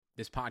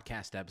This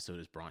podcast episode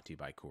is brought to you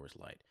by Coors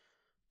Light.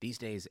 These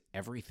days,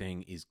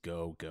 everything is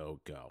go, go,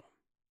 go.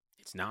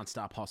 It's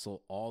nonstop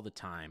hustle all the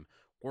time.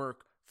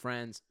 Work,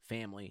 friends,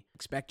 family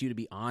expect you to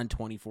be on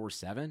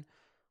 24/7.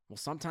 Well,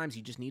 sometimes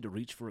you just need to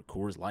reach for a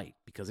Coors Light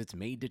because it's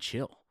made to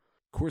chill.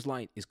 Coors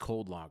Light is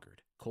cold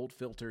lagered, cold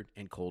filtered,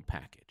 and cold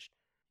packaged.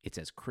 It's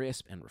as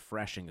crisp and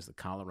refreshing as the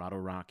Colorado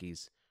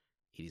Rockies.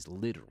 It is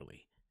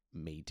literally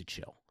made to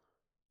chill.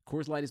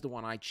 Coors Light is the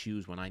one I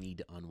choose when I need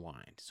to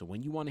unwind. So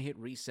when you want to hit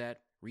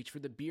reset, reach for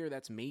the beer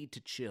that's made to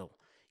chill.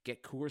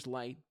 Get Coors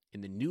Light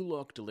in the new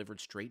look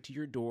delivered straight to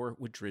your door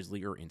with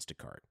Drizzly or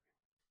Instacart.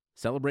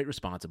 Celebrate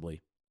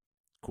responsibly.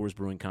 Coors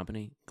Brewing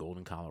Company,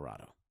 Golden,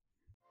 Colorado.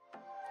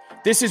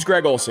 This is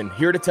Greg Olson,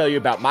 here to tell you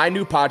about my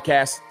new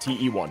podcast,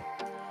 TE1.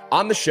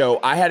 On the show,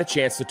 I had a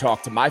chance to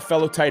talk to my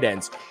fellow tight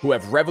ends who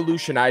have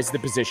revolutionized the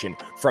position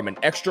from an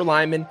extra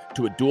lineman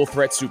to a dual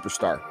threat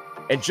superstar.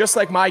 And just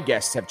like my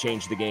guests have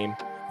changed the game,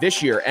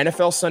 this year,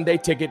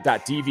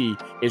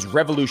 NFLSundayTicket.tv is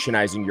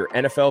revolutionizing your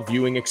NFL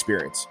viewing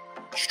experience.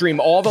 Stream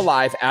all the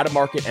live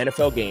out-of-market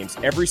NFL games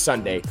every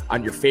Sunday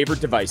on your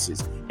favorite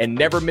devices and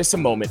never miss a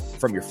moment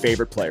from your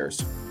favorite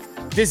players.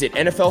 Visit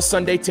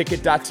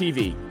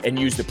NFLSundayTicket.tv and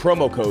use the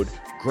promo code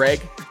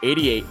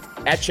GREG88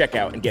 at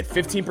checkout and get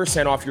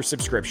 15% off your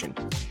subscription.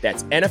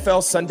 That's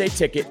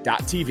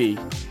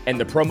NFLSundayTicket.tv and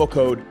the promo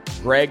code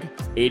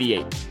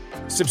GREG88.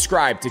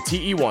 Subscribe to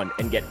TE1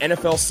 and get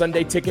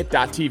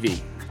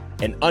NFLSundayTicket.tv.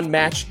 An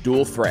unmatched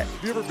dual threat.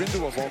 Have you ever been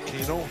to a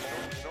volcano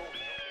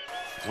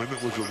when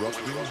it was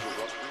erupting?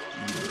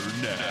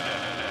 You're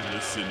now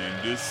listening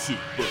to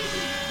Super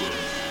Hoopers.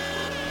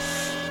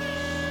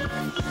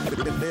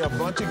 They're a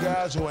bunch of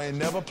guys who ain't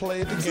never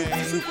played the game.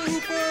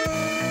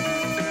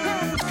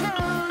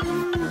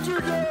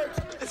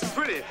 It's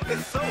pretty.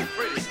 It's so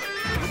pretty.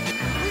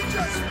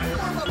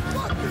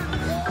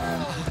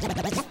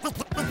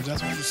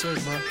 That's what you say,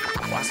 bro.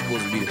 Well, I'm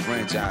supposed to be the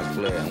franchise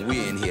player, and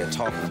we're in here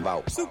talking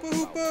about Super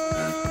Hoopers.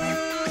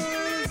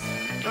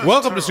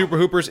 Welcome to Super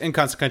Hoopers,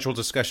 inconsequential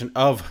discussion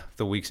of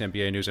the week's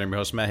NBA news. I'm your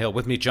host, Matt Hill.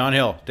 With me, John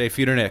Hill, Dave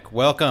Feudernick.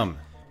 Welcome.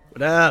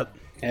 What up?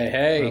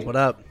 Hey. What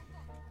up?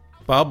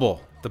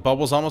 Bubble. The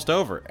bubble's almost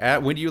over.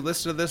 When you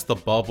listen to this, the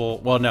bubble...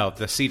 Well, no,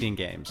 the seeding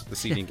games. The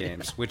seeding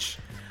games, which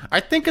I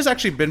think has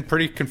actually been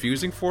pretty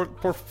confusing for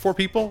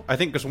people. I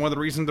think because one of the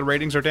reasons the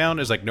ratings are down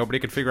is like nobody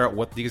could figure out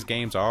what these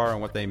games are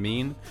and what they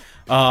mean.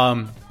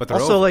 But they're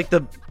also over. like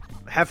the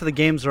half of the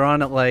games are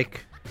on at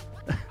like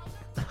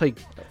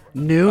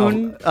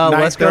noon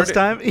West Coast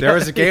time. There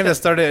was a game that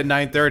started at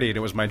 9:30, and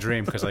it was my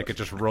dream because I could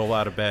just roll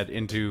out of bed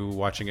into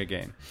watching a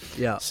game.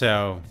 Yeah.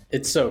 So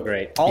it's so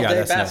great. All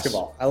day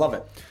basketball. Nice. I love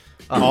it.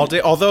 All day.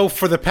 Although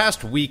for the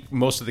past week,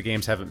 most of the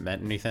games haven't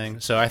meant anything.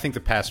 So I think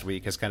the past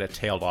week has kind of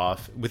tailed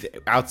off with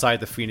outside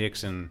the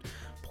Phoenix and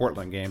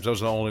Portland games.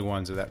 Those are the only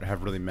ones that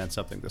have really meant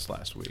something this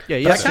last week. Yeah,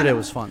 yesterday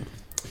was fun.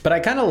 But I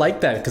kind of like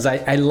that because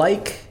I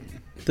like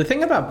the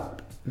thing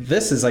about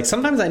this is like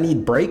sometimes I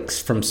need breaks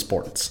from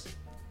sports.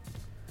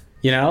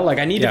 You know, like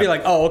I need to be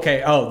like,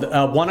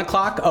 1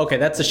 o'clock. Okay,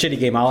 that's a shitty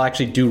game. I'll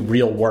actually do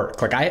real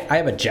work. Like I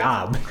have a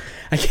job.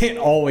 I can't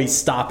always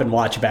stop and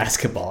watch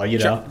basketball, you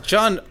know?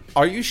 John,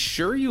 are you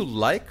sure you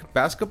like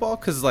basketball?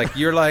 Because like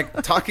you're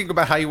like talking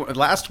about how you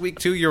last week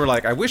too. You were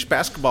like, I wish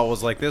basketball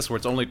was like this, where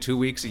it's only 2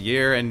 weeks a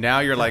year, and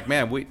now you're like,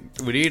 man, we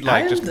need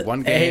like just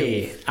one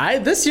game. Hey,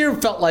 this year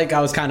felt like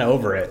I was kind of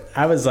over it.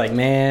 I was like,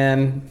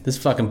 man, this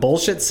fucking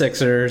bullshit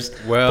Sixers.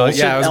 Well,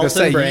 bullshit yeah, I was gonna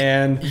say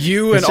brand.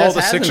 You and all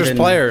the Sixers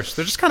players,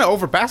 they're just kind of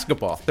over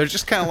basketball. They're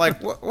just kind of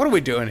like, what are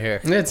we doing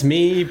here? It's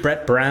me,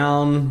 Brett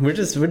Brown. We're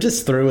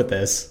just through with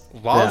this.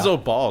 Lonzo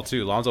Ball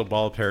too. Lonzo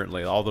Ball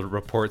apparently, all the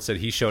reports said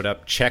he showed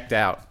up checked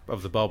out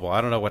of the bubble.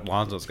 I don't know what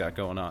Lonzo's got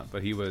going on,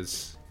 but he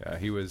was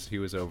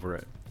over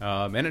it,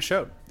 and it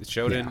showed. It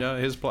showed in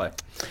his play.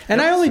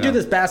 And I only do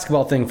this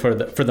basketball thing for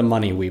the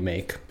money we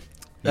make.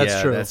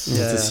 That's true.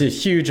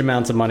 It's huge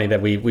amounts of money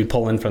that we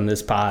pull in from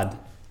this pod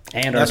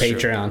and our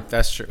Patreon.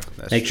 That's true.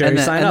 Make sure you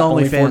sign up.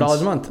 Only $4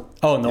 a month.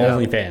 Oh, and the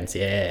OnlyFans.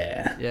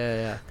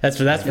 Yeah.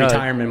 That's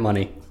retirement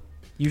money.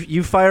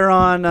 You fire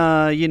on,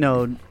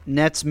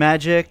 Nets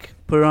Magic,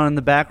 put it on in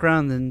the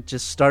background, then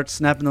just start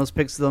snapping those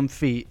pics of them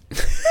feet.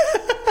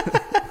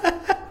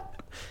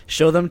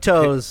 Show them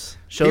toes.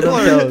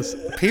 Toes.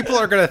 People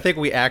are going to think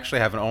we actually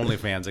have an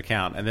OnlyFans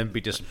account and then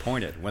be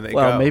disappointed when they go.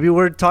 Well, maybe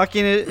we're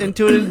talking it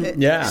into it.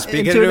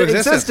 Speaking into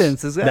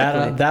existence.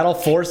 Exactly. That'll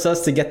force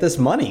us to get this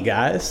money,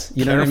 guys.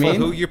 You know what I mean?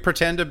 Who you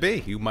pretend to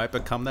be. You might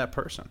become that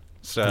person.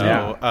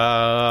 So,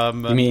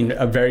 you mean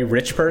a very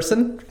rich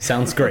person?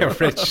 Sounds great.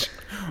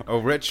 A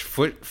rich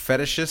foot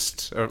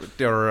fetishist or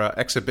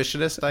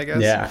exhibitionist, I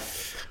guess. Yeah.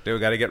 Dude, we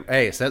got to get.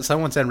 Hey,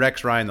 someone send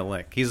Rex Ryan the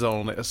link. He's the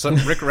only.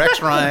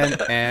 Rex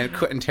Ryan and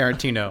Quentin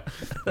Tarantino,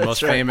 the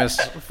most famous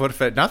foot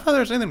fetish. Not that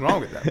there's anything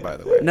wrong with that, by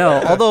the way.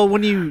 No, although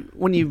when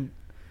you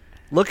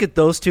look at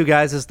those two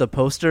guys as the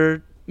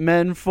poster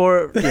men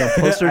for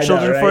poster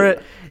children for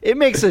it, it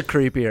makes it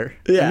creepier.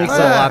 Yeah. It makes it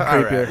a lot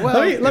creepier. Right.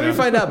 Well, let me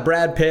find out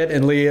Brad Pitt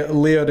and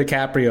Leo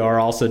DiCaprio are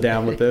also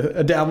down with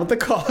the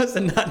cause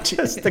and not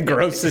just the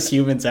grossest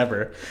humans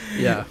ever.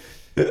 Yeah.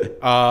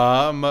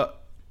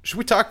 Should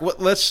we talk?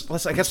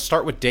 Let's I guess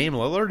start with Dame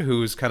Lillard,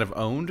 who's kind of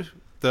owned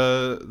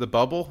the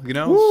bubble. You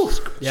know,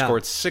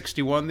 scored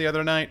 61 the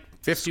other night,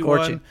 51,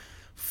 Scorching.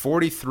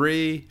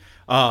 43.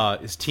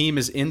 His team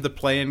is in the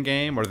play-in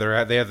game, or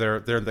they're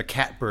in the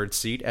catbird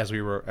seat as we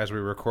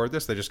record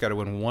this. They just got to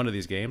win one of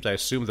these games. I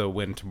assume they'll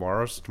win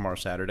tomorrow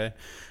Saturday.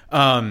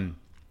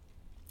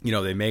 They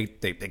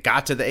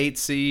got to the 8th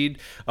seed.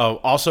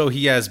 Also,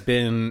 he has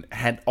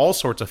had all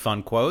sorts of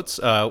fun quotes.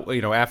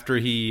 After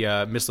he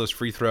missed those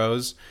free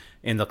throws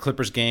in the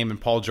Clippers game, and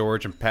Paul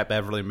George and Pat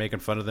Beverly making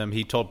fun of them,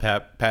 he told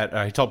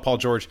Paul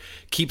George,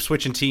 "Keep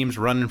switching teams,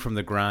 running from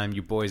the grime.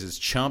 You boys is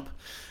chumps."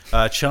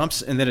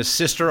 And then his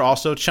sister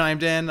also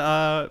chimed in,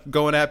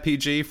 going at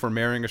PG for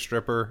marrying a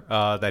stripper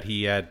that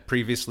he had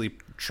previously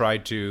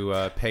tried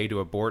to pay to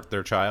abort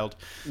their child.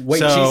 Wait,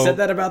 she said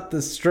that about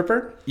the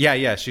stripper?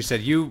 Yeah. She said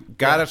you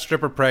got a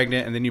stripper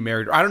pregnant and then you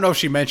married her. I don't know if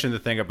she mentioned the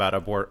thing about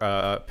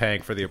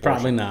paying for the abortion.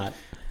 Probably not.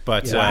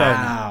 But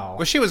wow.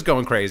 Well, she was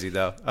going crazy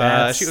though.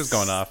 She was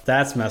going off.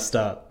 That's messed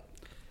up.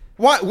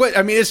 What?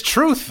 I mean, it's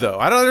truth though.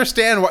 I don't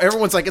understand why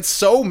everyone's like it's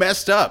so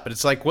messed up. But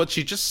it's like, well,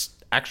 she just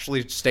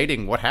actually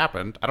stating what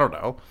happened. I don't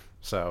know.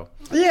 So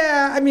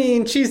yeah, I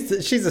mean, she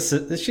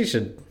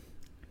should.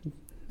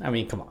 I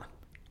mean, come on.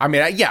 I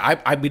mean,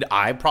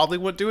 I probably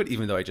would do it,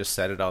 even though I just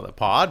said it on the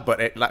pod.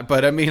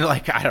 But I mean,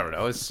 like, I don't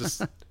know. It's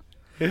just,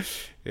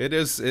 it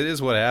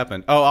is what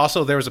happened. Oh,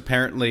 also, there was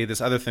apparently this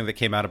other thing that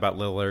came out about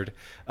Lillard,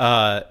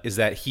 is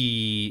that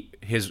his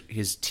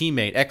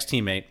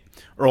ex-teammate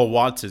Earl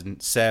Watson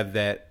said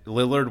that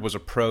Lillard was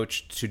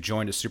approached to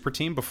join a super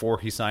team before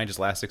he signed his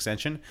last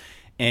extension,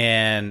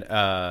 and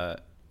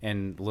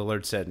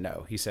Lillard said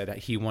no. He said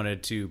he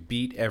wanted to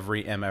beat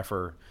every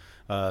MFer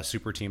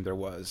super team there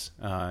was,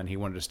 and he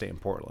wanted to stay in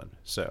Portland.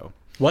 So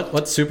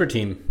what super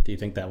team do you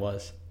think that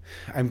was?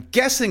 I'm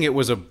guessing it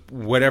was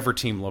whatever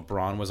team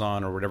LeBron was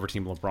on, or whatever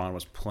team LeBron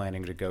was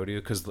planning to go to,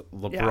 because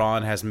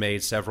LeBron has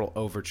made several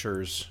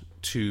overtures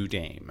to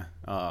Dame.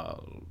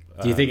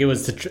 Do you think it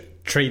was to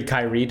trade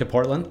Kyrie to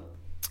Portland?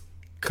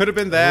 Could have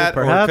been that,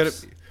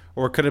 perhaps.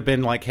 or it could have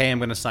been like, hey, I'm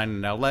going to sign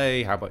in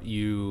LA. How about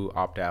you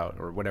opt out,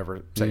 or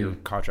whatever? Set your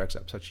contracts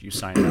up such you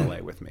sign in LA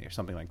with me, or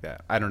something like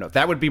that. I don't know.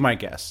 That would be my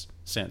guess,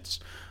 since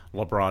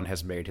LeBron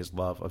has made his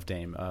love of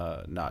Dame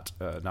not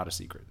a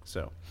secret.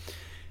 So,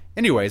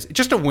 anyways,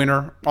 just a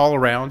winner all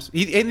around.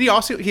 He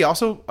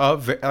also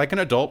like an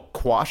adult,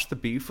 quashed the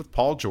beef with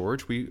Paul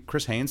George.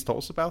 Chris Haynes told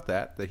us about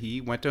that he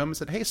went to him and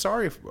said, hey,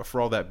 sorry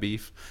for all that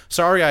beef.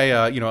 Sorry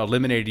I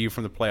eliminated you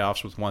from the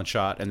playoffs with one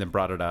shot, and then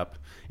brought it up.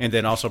 And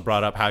then also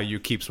brought up how you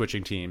keep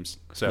switching teams.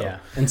 So yeah,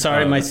 and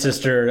sorry, my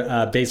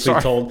sister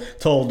basically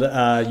told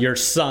your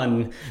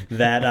son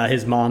that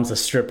his mom's a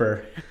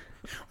stripper.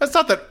 That's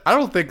not that. I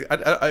don't think.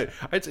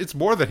 It's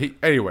more that he.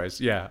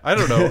 Anyways, yeah. I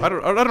don't know. I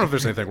don't know if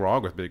there's anything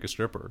wrong with being a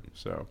stripper.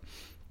 So.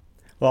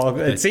 Well,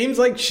 it seems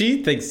like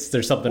she thinks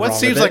there's something wrong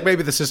with it. What seems like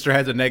maybe the sister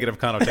has a negative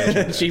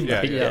connotation.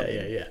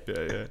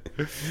 Yeah.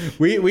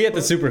 We at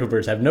the Super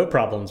Hoopers have no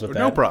problems with that.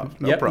 No problem.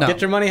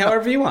 Get your money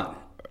however you want.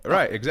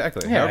 Right,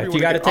 exactly. Yeah, if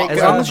you got to take as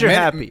long as you're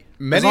happy.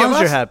 As long as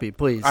you're happy,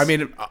 please. I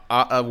mean,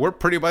 we're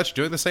pretty much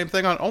doing the same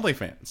thing on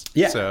OnlyFans.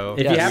 Yeah. So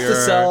if you have to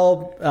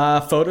sell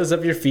photos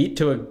of your feet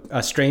to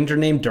a stranger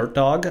named Dirt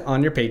Dog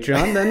on your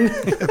Patreon,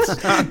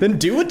 then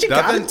do what you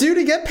got to do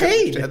to get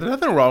paid. There's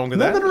nothing wrong with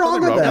that. Nothing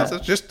wrong with that.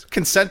 It's just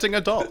consenting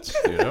adults.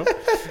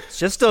 It's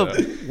just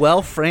a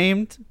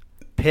well-framed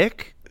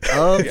pic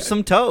of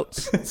some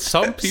totes.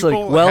 Some It's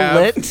people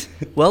like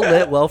well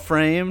lit, well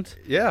framed.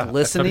 Yeah,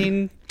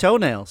 listening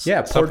toenails.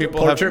 Yeah,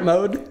 portrait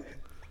mode.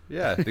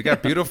 Yeah, they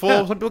got beautiful.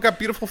 Some people got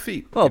beautiful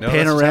feet. Well,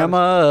 panorama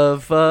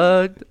of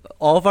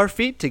all of our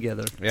feet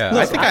together. Yeah,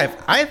 look,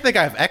 I think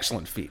I have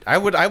excellent feet. I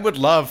would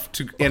love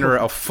to enter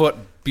a foot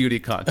beauty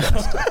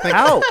contest.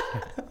 How?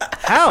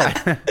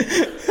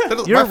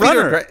 You're a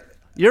runner.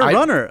 You're a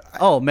runner.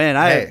 Oh man,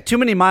 I have too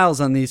many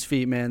miles on these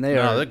feet, man.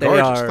 They're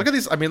gorgeous. Look at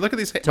these. I mean, look at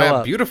these. I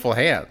have beautiful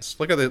hands.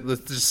 Look at the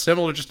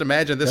similar. Just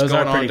imagine this Those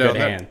going are pretty on good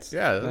down hands.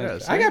 there. Yeah,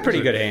 I got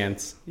pretty good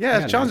hands.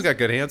 Yeah, John's got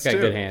good hands too.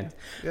 Got good hands.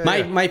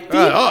 Yeah, my feet.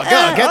 Oh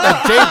God, get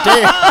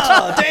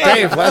that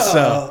Dave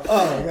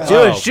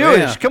Lesso.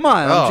 Jewish. Come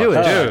on, I'm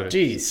Jewish.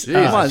 Jeez.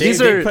 Come on,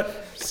 these are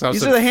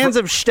the hands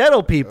of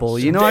shtetl people.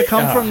 You know, I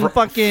come from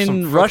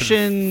fucking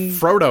Russian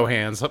Frodo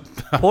hands.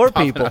 Poor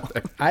people.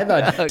 I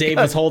thought Dave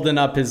was holding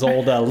up his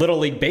old Little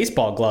League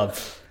baseball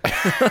glove.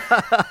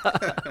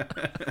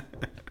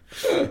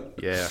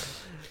 Yeah.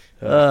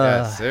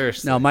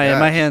 Seriously. No, my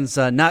hand's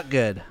not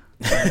good.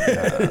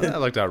 That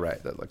looked all right.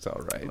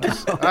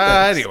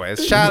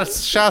 Anyways,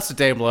 shouts to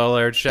Dame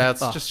Lillard.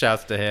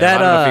 Shouts to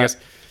him.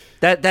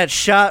 That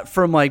shot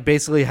from like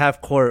basically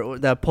half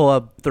court, that pull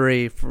up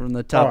three from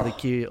the top of the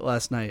key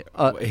last night.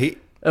 It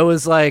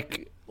was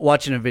like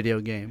watching a video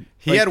game.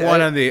 He had one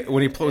on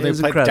when they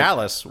played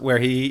Dallas, where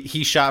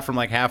he shot from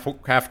like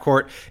half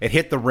court. It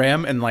hit the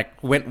rim and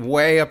like went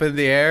way up in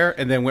the air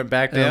and then went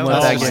back down.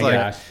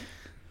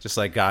 Just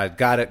like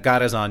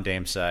God is on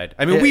Dame's side.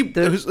 I mean,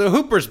 the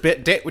Hoopers.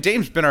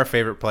 Dame's been our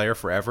favorite player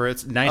forever.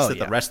 It's nice that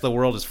the rest of the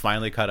world has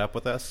finally caught up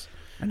with us.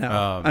 I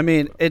know. I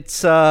mean, it's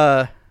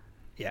so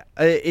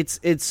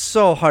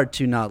hard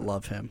to not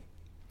love him.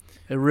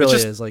 It really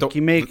is. Like,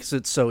 he makes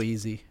it so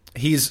easy.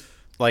 He's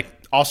like,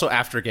 also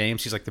after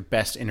games, he's like the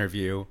best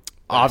interview.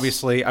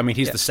 Obviously, I mean,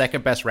 he's the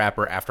second best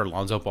rapper after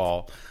Lonzo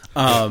Ball.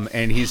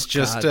 And he's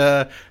just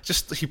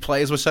he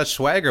plays with such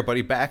swagger, but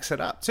he backs it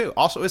up too.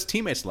 Also, his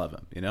teammates love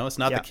him. You know, it's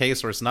not the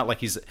case, or it's not like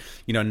he's,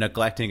 you know,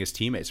 neglecting his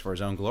teammates for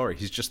his own glory.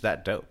 He's just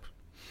that dope.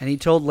 And he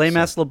told lame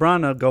ass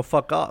LeBron to go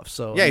fuck off.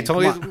 So yeah, he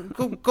told me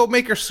go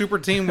make your super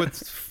team with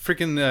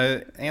freaking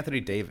Anthony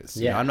Davis.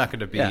 Yeah, you know, I'm not going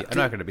to be I'm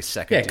not going to be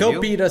second. Yeah, go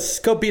beat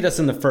us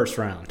in the first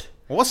round.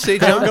 We'll see,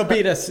 John. Go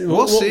beat us.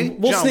 We'll see.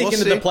 We'll sneak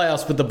into the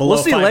playoffs with the below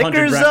 500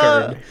 Lakers,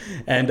 record.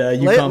 And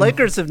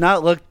Lakers have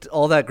not looked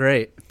all that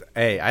great.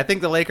 Hey, I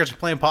think the Lakers are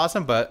playing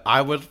possum, but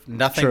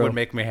nothing would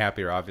make me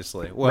happier.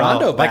 Obviously, well,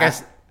 Rondo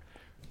back.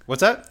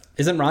 What's that?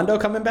 Isn't Rondo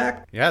coming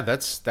back? Yeah,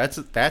 that's that's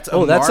a bad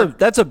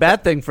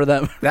thing for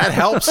them. That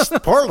helps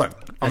Portland.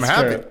 I'm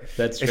happy. True.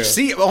 That's true.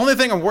 The only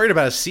thing I'm worried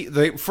about is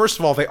first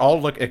of all, they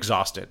all look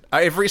exhausted.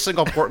 Every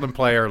single Portland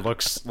player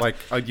looks like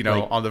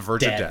on the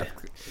verge of death.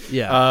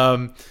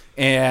 Yeah.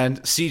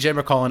 And CJ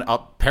McCollum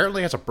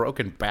apparently has a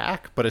broken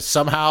back, but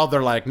somehow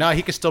they're like, no,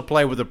 he can still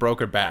play with a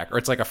broken back, or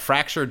it's like a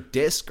fractured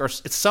disc, or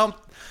it's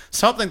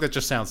something that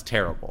just sounds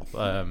terrible.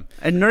 And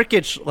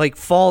Nurkic like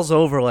falls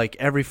over like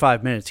every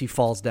 5 minutes. He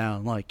falls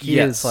down. Like he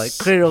is like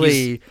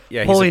clearly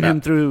pulling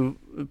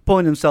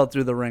himself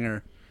through the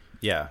ringer.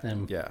 Yeah,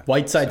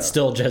 Whiteside's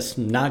still just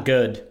not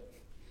good.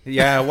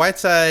 Yeah,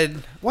 Whiteside.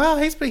 Well,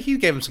 he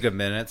gave him some good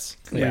minutes.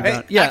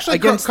 Yeah, actually,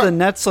 against the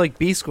Nets like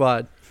B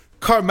squad.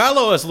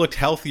 Carmelo has looked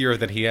healthier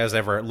than he has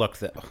ever looked,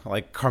 though.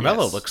 Like,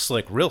 Carmelo looks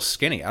like real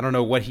skinny. I don't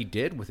know what he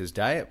did with his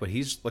diet, but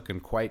he's looking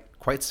quite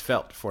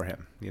svelte for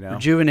him. You know,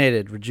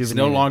 rejuvenated. He's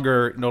no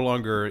longer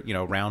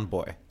round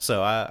boy.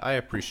 So I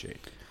appreciate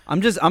it.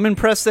 I'm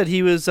impressed that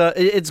he was.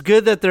 It's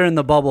good that they're in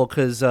the bubble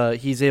because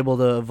he's able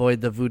to avoid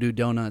the voodoo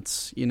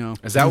donuts. You know,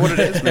 is that what it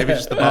is? Maybe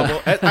just the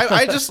bubble.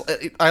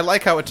 I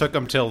like how it took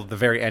him till the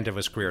very end of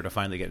his career to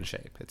finally get in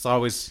shape. It's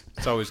always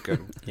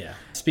good. Yeah.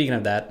 Speaking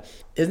of that,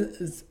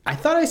 I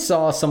thought I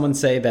saw someone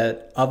say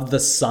that of the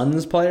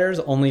Suns players,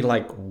 only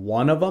like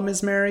one of them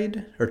is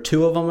married, or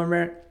two of them are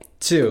married.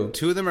 Two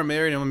of them are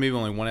married, and maybe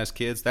only one has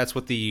kids. That's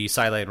what the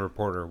sideline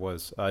reporter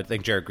was. I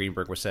think Jared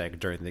Greenberg was saying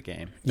during the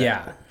game.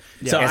 Yeah.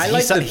 So I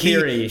like the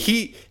theory.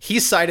 He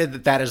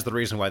cited that is the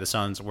reason why the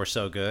Suns were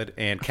so good,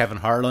 and Kevin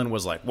Harlan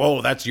was like,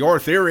 "Whoa, that's your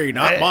theory,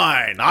 not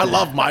mine. I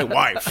love my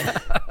wife."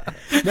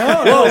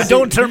 Whoa,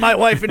 don't turn my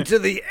wife into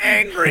the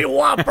angry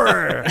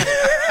Whopper.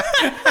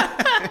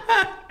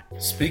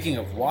 Speaking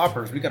of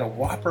Whoppers, we got a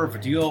Whopper of a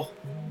deal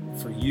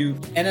for you.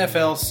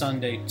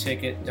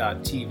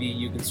 NFLSundayTicket.tv.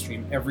 You can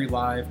stream every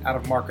live,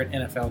 out-of-market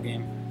NFL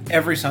game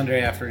every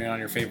Sunday afternoon on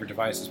your favorite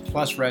devices,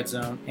 plus Red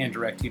Zone and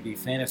DirecTV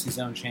Fantasy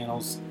Zone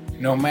channels.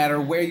 No matter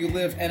where you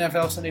live,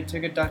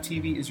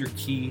 NFLSundayTicket.tv is your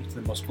key to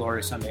the most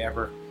glorious Sunday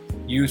ever.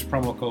 Use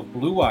promo code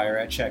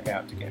BLUEWIRE at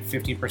checkout to get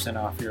 15%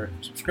 off your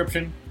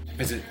subscription.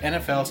 Visit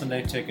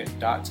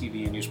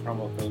NFLSundayTicket.tv and use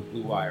promo code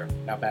BLUEWIRE.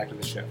 Now back to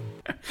the show.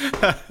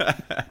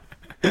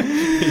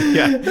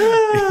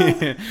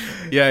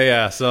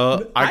 yeah.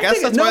 So I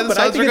guess that's why the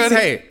Suns are good.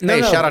 Hey,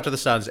 shout out to the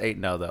Suns,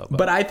 8-0 though.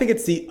 But I think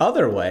it's the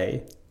other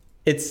way.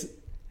 It's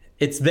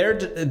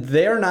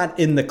they're not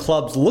in the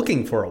clubs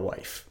looking for a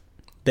wife.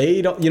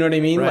 They don't. You know what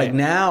I mean? Right. Like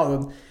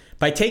now,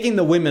 by taking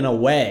the women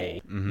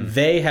away,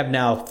 they have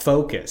now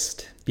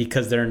focused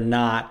because they're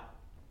not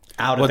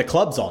out at the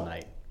clubs all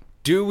night.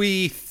 Do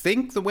we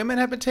think the women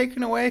have been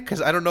taken away?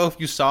 Because I don't know if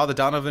you saw the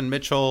Donovan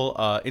Mitchell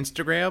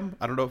Instagram.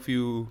 I don't know if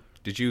you.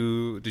 Did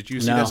you see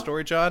that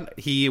story, John?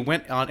 He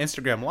went on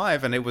Instagram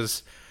Live, and it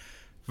was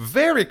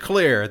very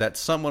clear that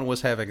someone was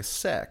having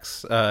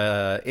sex.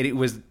 It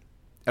was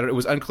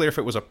unclear if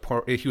it was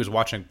if he was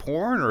watching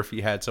porn or if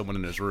he had someone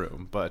in his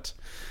room. But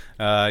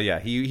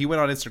he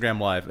went on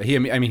Instagram Live. He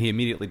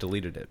immediately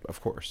deleted it,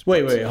 of course.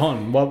 Wait, hold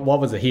on. What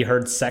was it? He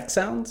heard sex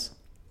sounds?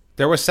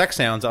 There was sex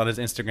sounds on his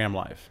Instagram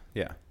Live.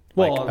 Yeah.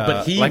 Well,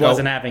 but he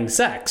wasn't having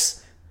sex.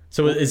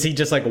 So is he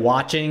just like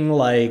watching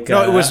like?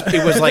 No, it was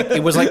like no.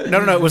 It was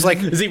like.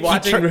 Is he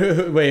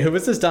watching? Wait, who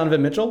was this?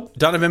 Donovan Mitchell.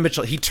 Donovan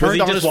Mitchell. He turned. Was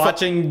he on just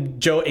watching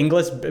Joe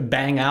Ingles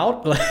bang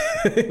out? No.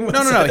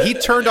 He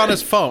turned on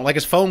his phone. Like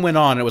his phone went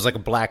on. It was like a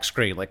black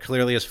screen. Like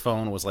clearly his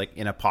phone was like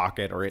in a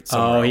pocket or it's.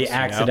 Somewhere he else,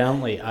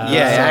 accidentally.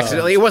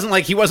 Accidentally. It wasn't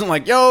like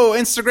yo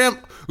Instagram.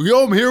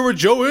 Yo, I'm here with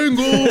Joe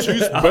Ingles.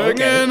 He's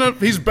banging.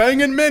 Okay. He's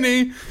banging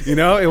Minnie. You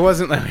know, it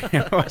wasn't that.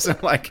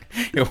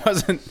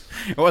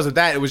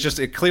 It was just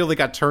it clearly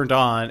got turned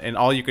on, and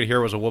all you could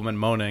hear was a woman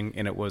moaning,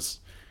 and it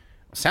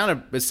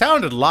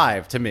sounded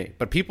live to me,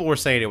 but people were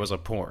saying it was a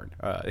porn.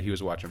 He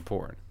was watching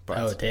porn. But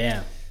oh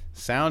damn!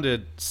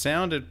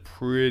 Sounded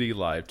pretty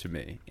live to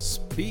me.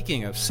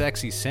 Speaking of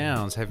sexy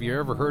sounds, have you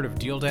ever heard of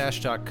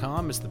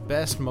DealDash.com? It's the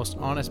best, most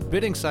honest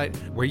bidding site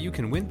where you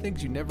can win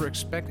things you never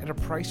expect at a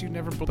price you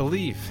never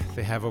believe.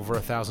 They have over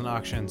 1,000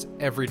 auctions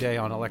every day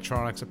on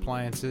electronics,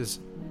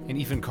 appliances, and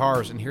even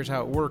cars. And here's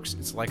how it works.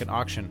 It's like an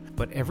auction,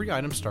 but every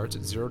item starts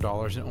at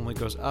 $0 and only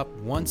goes up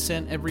 1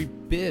 cent every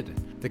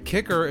bid. The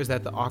kicker is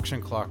that the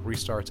auction clock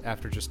restarts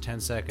after just 10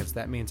 seconds.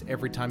 That means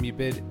every time you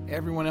bid,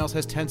 everyone else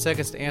has 10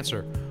 seconds to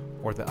answer,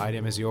 or the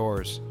item is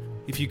yours.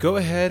 If you go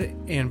ahead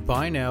and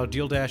buy now,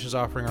 Deal Dash is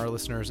offering our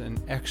listeners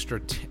an extra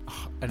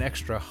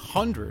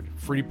 100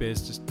 free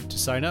bids to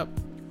sign up.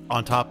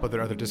 On top of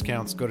their other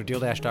discounts, go to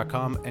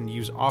DealDash.com and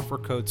use offer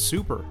code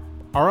SUPER,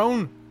 our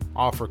own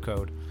offer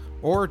code,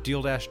 or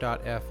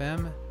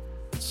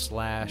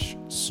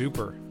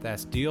DealDash.fm/super.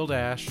 That's Deal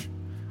Dash.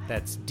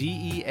 That's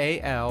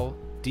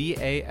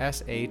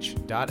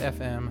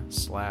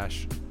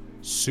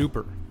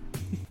DealDash.fm/super.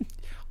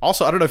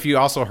 Also, I don't know if you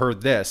also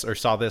heard this or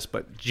saw this,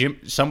 but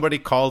somebody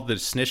called the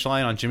snitch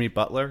line on Jimmy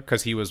Butler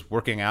because he was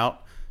working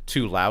out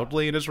too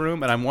loudly in his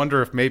room, and I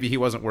wonder if maybe he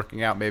wasn't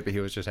working out, maybe he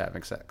was just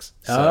having sex.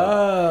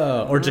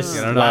 So, or just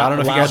I don't know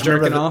if you guys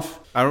remember off.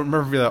 I don't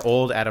remember the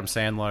old Adam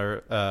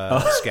Sandler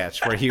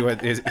sketch where he would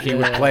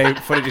play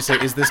footage and say,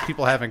 "Is this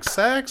people having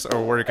sex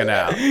or working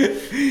out?"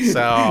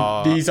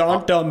 So these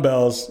aren't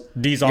dumbbells;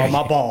 these are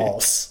my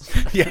balls.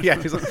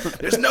 Yeah. He's like,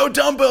 there's no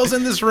dumbbells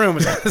in this room.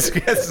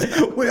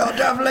 We are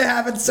definitely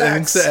having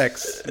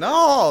sex.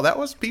 No, that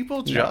was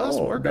people just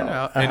working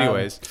out.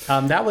 Anyways,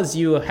 that was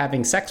you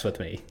having sex with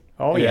me.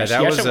 Oh yeah,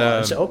 that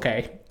was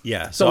okay.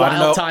 Yeah, so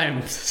Wild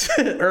Times,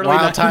 early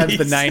Wild 90s. Times,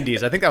 the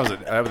 '90s. I think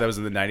that was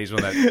in the '90s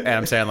when that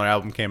Adam Sandler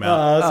album came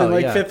out. I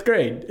was in fifth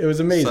grade. It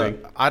was amazing.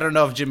 So, I don't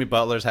know if Jimmy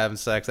Butler's having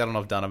sex. I don't know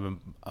if Donovan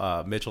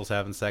Mitchell's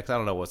having sex. I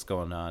don't know what's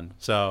going on.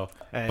 So,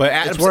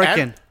 but it's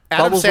working.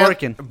 Bubbles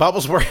working.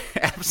 Bubbles working.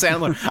 Adam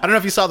Sandler. I don't know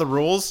if you saw the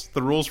rules.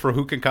 The rules for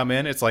who can come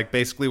in. It's like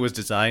basically was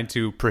designed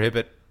to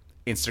prohibit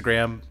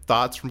Instagram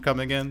thoughts from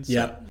coming in. So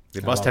yep. They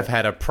must have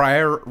had a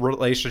prior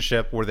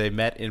relationship where they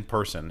met in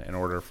person in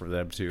order for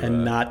them to,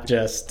 and not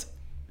just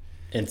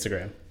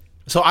Instagram.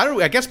 So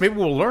I guess maybe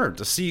we'll learn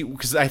to see,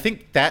 because I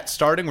think that's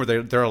starting where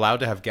they're allowed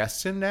to have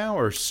guests in now,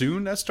 or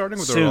soon that's starting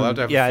where they're allowed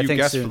to have a few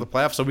guests for the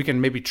playoffs, so we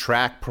can maybe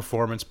track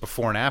performance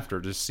before and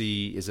after to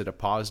see, is it a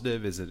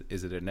positive, is it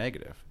a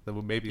negative?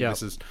 Maybe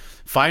this is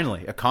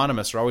finally,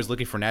 economists are always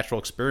looking for natural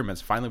experiments.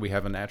 Finally, we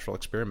have a natural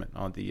experiment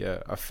on the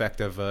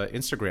effect of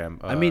Instagram.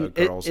 I mean,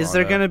 girls is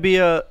there going to be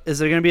a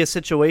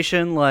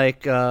situation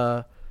like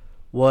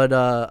what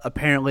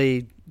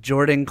apparently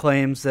Jordan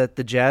claims that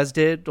the Jazz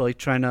did, like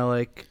trying to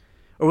like.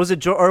 Or was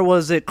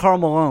it Karl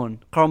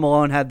Malone? Karl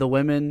Malone had the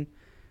women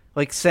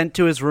like sent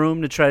to his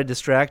room to try to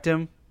distract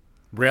him.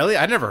 Really?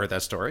 I never heard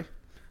that story.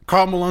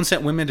 Karl Malone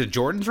sent women to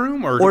Jordan's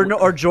room, or it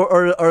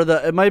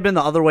might have been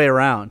the other way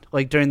around.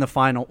 Like during the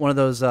final, one of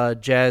those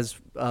Jazz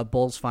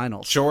Bulls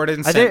finals.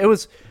 Jordan. I think it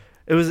was.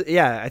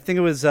 I think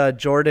it was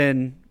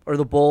Jordan or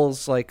the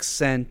Bulls like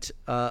sent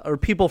or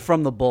people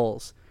from the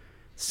Bulls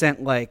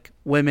sent like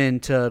women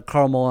to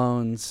Karl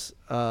Malone's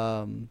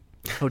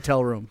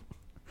hotel room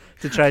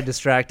to try to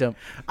distract him.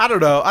 I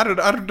don't know. I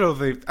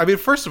mean,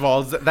 first of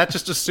all, that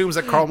just assumes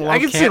that Karl Malone I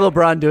can see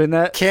LeBron doing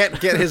that. Can't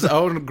get his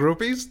own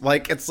groupies.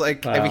 Like it's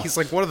like I mean, he's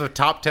like one of the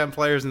top 10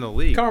 players in the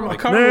league. Karl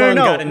Malone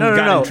got in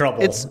trouble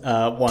once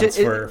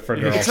for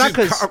girls. It's not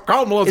because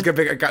Karl Malone's got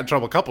in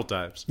trouble a couple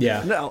times.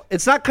 Yeah. No,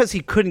 it's not because he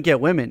couldn't get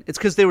women. It's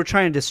because they were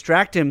trying to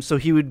distract him so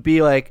he would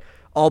be like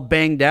all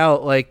banged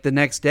out like the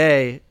next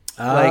day,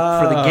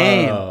 like for the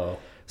game.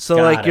 So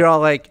like you're all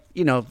like,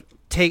 you know,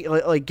 take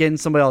like getting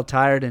somebody all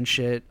tired and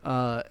shit,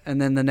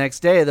 and then the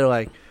next day they're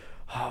like,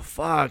 oh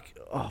fuck,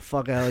 I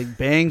like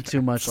banged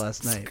too much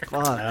last night.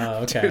 Fuck. Oh,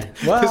 okay.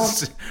 Well,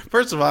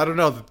 first of all, I don't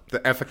know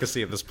the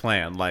efficacy of this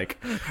plan.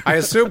 Like, I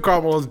assume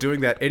Karl Malone's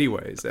doing that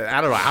anyways. I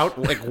don't know how.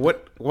 Like,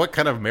 what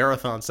kind of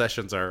marathon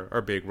sessions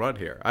are being run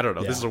here? I don't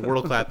know. Yeah. This is a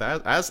world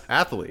class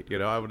athlete. You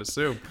know, I would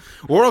assume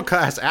world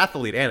class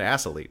athlete and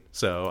athlete.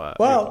 So,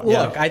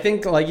 look, I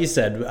think, like you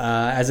said,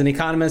 as an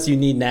economist, you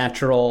need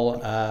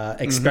natural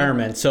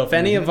experiments. So, if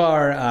any of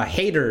our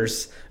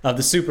haters of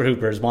the Super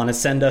Hoopers want to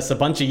send us a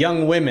bunch of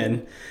young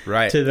women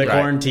to the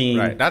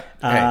quarantine,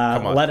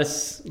 come on. Let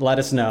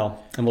us know,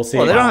 and we'll see.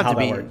 Well, they don't have how to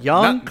be works.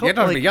 young. They don't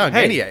have to be young.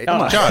 Hey,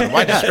 John,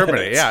 why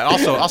discriminate? Yeah.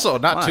 Also,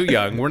 not too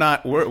young. We're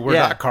not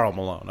Karl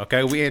Malone.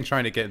 Okay, we ain't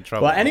trying to get in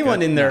trouble. Well,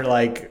 anyone in their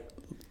like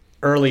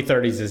early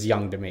 30s is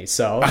young to me.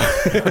 So,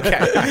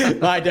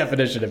 my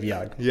definition of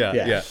young.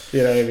 Yeah.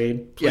 You know what I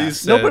mean?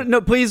 Please,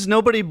 please,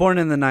 nobody born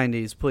in the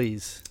 90s,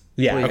 please.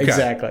 Yeah, okay.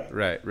 Exactly.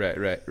 Right.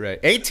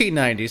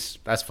 1890s,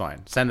 that's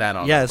fine. Send that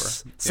on.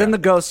 Yes, over. Send the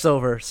ghosts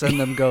over. Send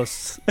them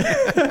ghosts. Do you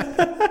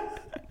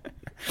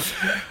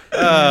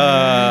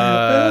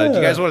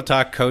guys want to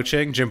talk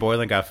coaching? Jim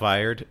Boylan got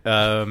fired.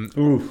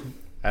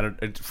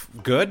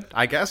 Good,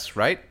 I guess.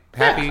 Right.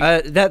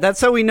 Happy. That's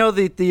how we know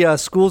that the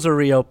schools are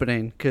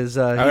reopening, because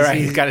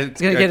he's going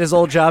to get his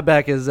old job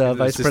back as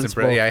vice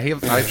principal. Yeah,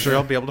 I'm sure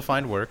he'll be able to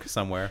find work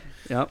somewhere.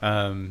 Yep.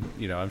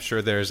 I'm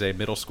sure there's a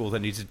middle school that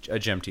needs a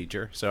gym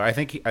teacher, so I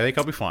think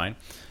he'll be fine.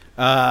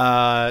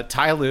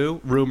 Ty Lue,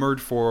 rumored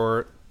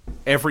for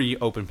every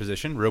open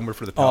position, rumored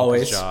for the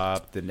Pelicans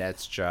job, the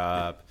Nets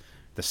job,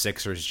 the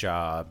Sixers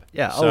job.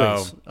 Yeah,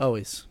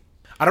 always.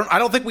 I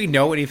don't think we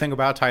know anything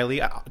about Ty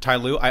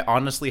Lue. I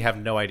honestly have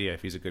no idea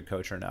if he's a good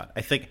coach or not.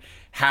 I think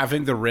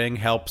having the ring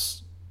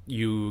helps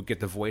you get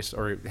the voice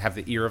or have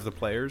the ear of the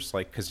players,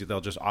 like, because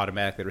they'll just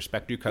automatically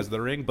respect you because of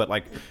the ring. But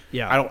like,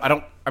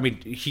 yeah, I mean,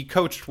 he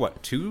coached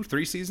what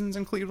 2-3 seasons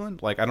in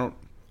Cleveland. Like, I don't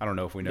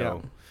know if we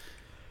know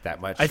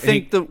that much. I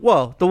think the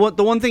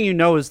one thing you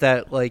know is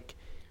that like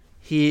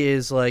he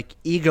is like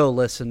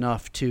egoless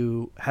enough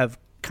to have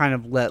kind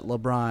of let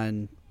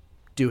LeBron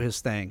do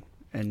his thing,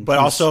 but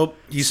also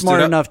he's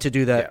smart enough to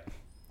do that.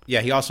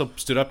 Yeah, he also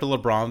stood up to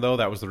LeBron, though.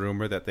 That was the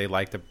rumor that they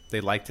liked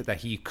it that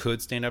he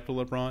could stand up to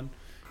LeBron.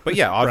 But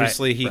yeah,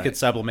 obviously he could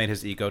sublimate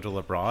his ego to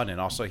LeBron,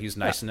 and also he's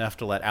nice enough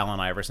to let Allen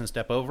Iverson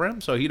step over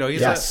him. So he's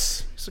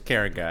a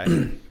caring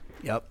guy.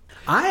 Yep.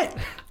 I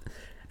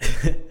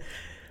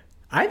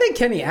think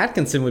Kenny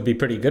Atkinson would be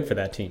pretty good for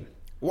that team.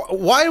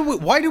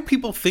 Why do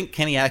people think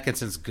Kenny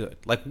Atkinson's good?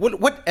 Like,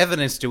 what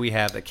evidence do we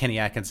have that Kenny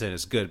Atkinson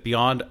is good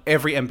beyond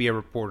every NBA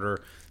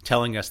reporter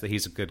telling us that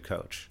he's a good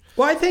coach?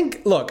 Well, I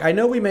think, look, I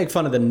know we make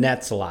fun of the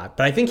Nets a lot,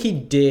 but I think he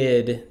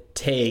did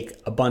take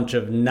a bunch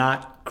of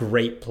not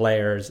great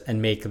players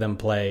and make them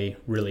play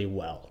really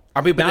well.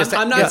 I mean, but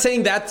I'm not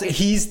saying that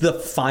he's the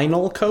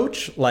final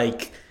coach,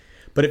 like,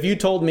 but if you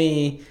told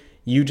me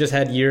you just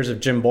had years of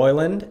Jim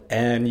Boylan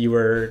and you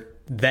were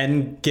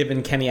then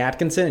given Kenny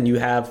Atkinson and you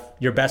have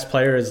your best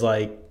player is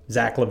like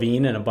Zach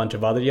LaVine and a bunch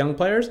of other young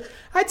players,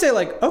 I'd say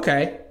like,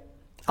 okay,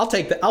 I'll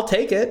take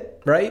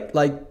it, right?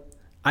 Like,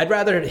 I'd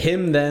rather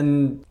him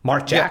than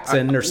Mark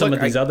Jackson or some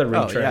of these other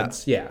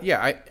retreads.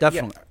 Yeah,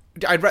 definitely. Yeah.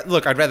 I'd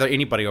rather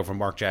anybody over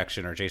Mark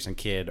Jackson or Jason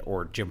Kidd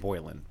or Jim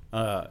Boylan.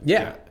 But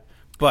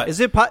is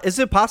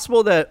it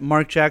possible that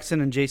Mark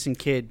Jackson and Jason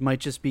Kidd might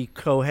just be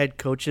co-head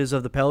coaches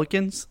of the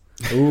Pelicans?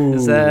 Ooh.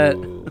 Is that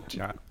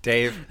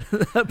Dave?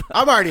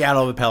 I'm already out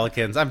of the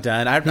Pelicans. I'm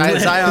done.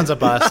 Zion's a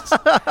bust.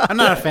 I'm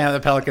not a fan of the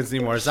Pelicans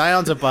anymore.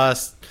 Zion's a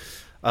bust.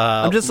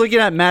 I'm just looking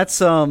at Matt's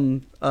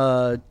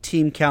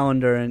team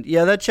calendar, and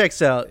that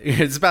checks out.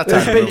 It's about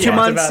time. It's been 2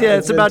 months.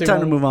 It's about time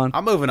to move on.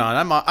 I'm moving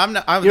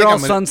on. You're all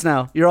Suns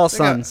now. You're all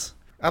Suns.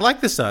 I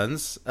like the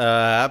Suns.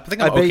 I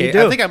think I'm bet okay. you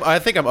do. I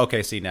think I'm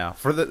OKC now.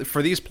 For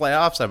these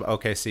playoffs, I'm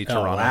OKC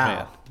Toronto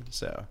fan.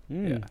 So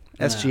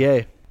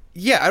SGA.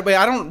 Yeah, I mean,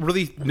 I don't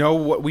really know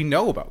what we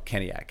know about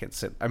Kenny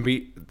Atkinson. I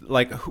mean,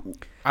 like,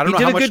 I don't know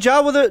how much. He did a good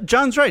job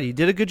John's right. He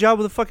did a good job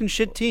with a fucking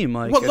shit team.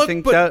 Like, I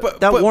think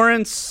that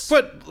warrants.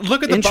 But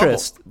look at the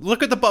interest. bubble.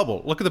 Look at the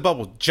bubble. Look at the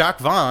bubble. Jack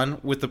Vaughn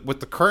with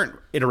the current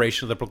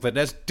iteration of the Brooklyn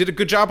Nets did a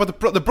good job. With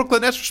the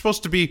Brooklyn Nets were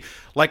supposed to be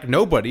like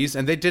nobodies,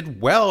 and they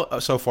did well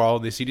so far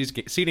in the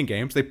seeding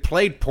games. They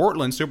played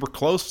Portland super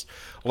close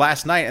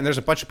last night, and there's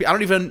a bunch of people. I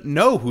don't even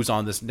know who's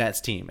on this Nets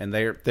team, and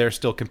they're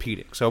still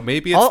competing. So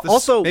maybe it's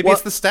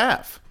it's the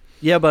staff.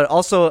 Yeah, but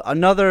also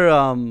another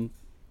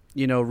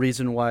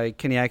reason why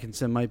Kenny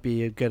Atkinson might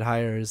be a good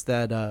hire is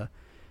that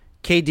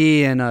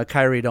KD and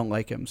Kyrie don't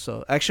like him.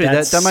 So actually,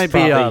 that might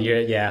be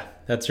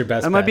that's your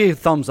best. That might be a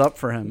thumbs up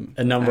for him.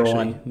 A number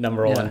one.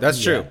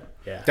 That's true.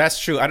 Yeah. That's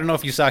true. I don't know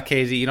if you saw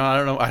KD.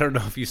 I don't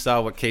know if you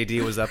saw what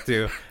KD was up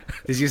to.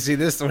 Did you see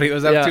this? What he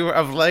was up to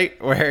of late,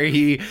 where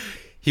he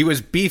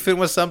was beefing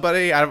with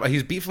somebody.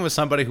 He's beefing with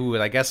somebody who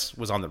I guess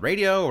was on the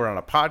radio or on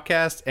a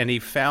podcast, and he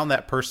found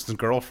that person's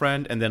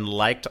girlfriend and then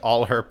liked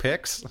all her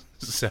pics.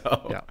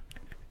 So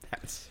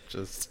that's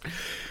just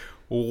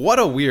what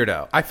a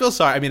weirdo. I feel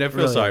sorry. I mean, I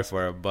feel sorry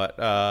for him. But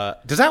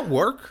does that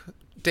work,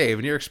 Dave?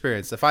 In your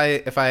experience,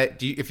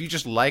 if you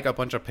just like a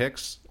bunch of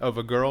pics of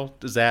a girl,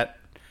 is that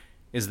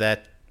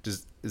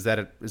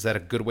a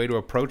good way to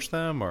approach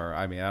them? Or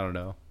I mean, I don't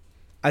know.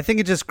 I think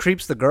it just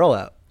creeps the girl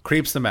out.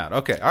 Creeps them out.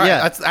 Okay. All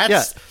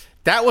right.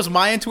 That was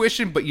my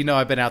intuition, but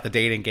I've been out the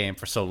dating game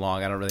for so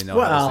long, I don't really know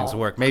how those things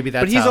work. Maybe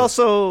that's. But he's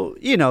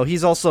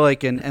also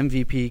like an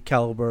MVP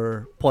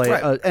caliber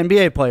player,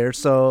 NBA player.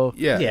 So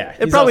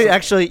it probably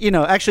actually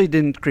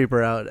didn't creep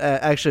her out.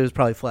 Actually, it was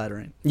probably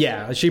flattering.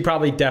 Yeah, she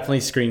probably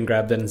definitely screen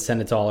grabbed it and sent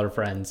it to all her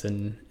friends,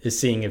 and is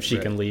seeing if she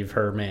can leave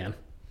her man.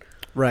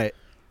 Right.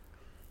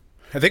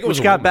 I think it was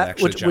which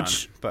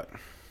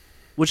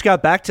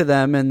got back to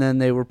them, and then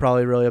they were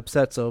probably really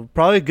upset. So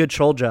probably a good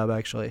troll job,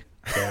 actually.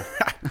 Yeah.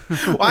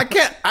 Well, I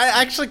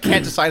actually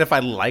can't decide if I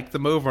like the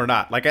move or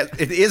not. Like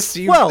he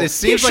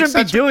shouldn't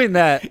be doing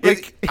that.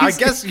 I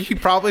guess he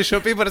probably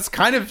should be, but it's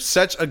kind of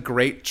such a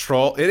great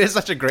troll. It is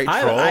such a great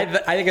troll. I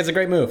think it's a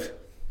great move.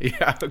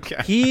 Yeah.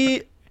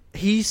 Okay.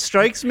 He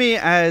strikes me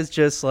as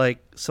just like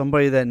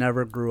somebody that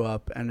never grew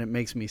up, and it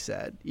makes me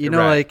sad.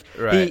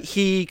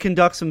 He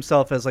conducts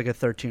himself as like a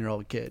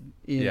 13-year-old kid.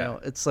 You know,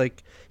 it's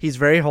like he's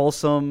very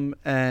wholesome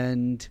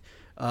and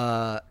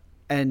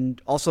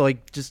also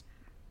like just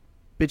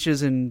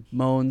bitches and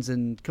moans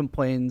and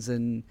complains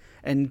and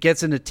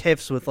gets into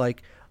tiffs with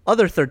like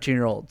other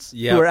 13-year-olds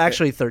who are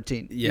actually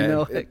 13.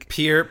 Yeah,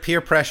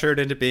 peer pressured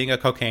into being a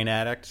cocaine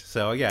addict.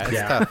 So it's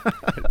tough.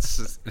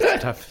 It's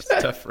tough. It's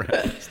tough for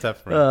him. It's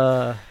tough for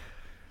him.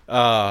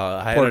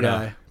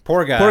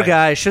 Poor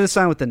guy. Should have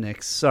signed with the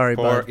Knicks. Sorry,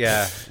 bud.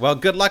 Yeah. Well,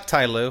 good luck,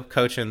 Ty Lue,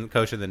 coaching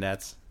the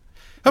Nets.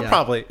 He'll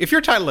probably, if you're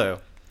Ty Lue,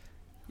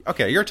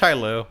 Okay, you're Ty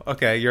Lue.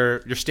 Okay,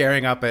 you're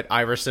staring up at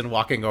Iverson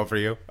walking over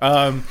you.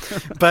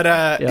 But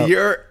yep.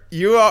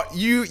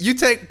 you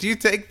take. Do you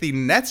take the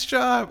Nets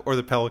job or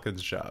the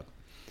Pelicans job?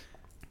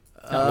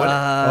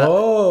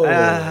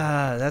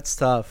 That's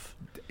tough.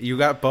 You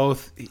got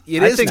both.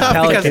 I think tough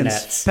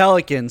Pelicans.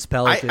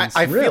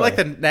 I feel like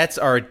the Nets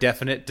are a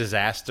definite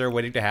disaster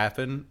waiting to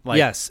happen. Like,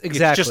 yes,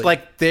 exactly. It's just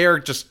like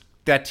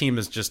that team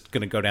is just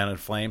going to go down in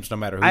flames no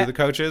matter who the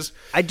coach is.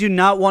 I do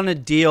not want to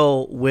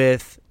deal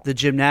with the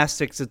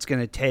gymnastics it's going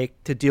to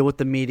take to deal with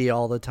the media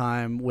all the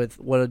time, with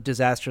what a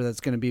disaster that's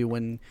going to be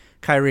when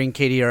Kyrie and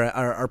KD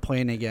are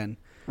playing again.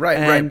 Right.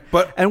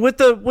 And with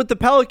the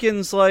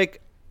Pelicans,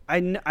 like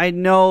I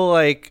know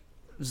like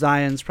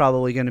Zion's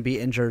probably going to be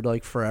injured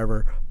like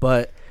forever,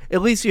 but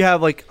at least you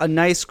have like a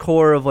nice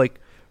core of like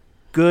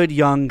good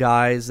young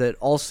guys that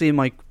all seem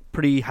like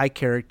pretty high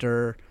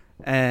character,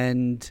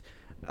 and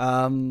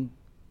I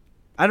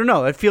don't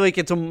know. I feel like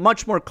it's a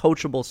much more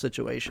coachable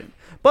situation.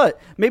 But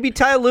maybe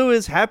Ty Lue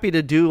is happy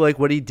to do like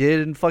what he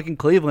did in fucking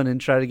Cleveland and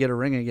try to get a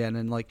ring again,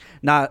 and like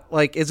not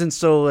like isn't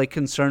so like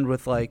concerned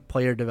with like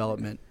player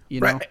development.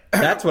 You know,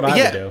 that's what I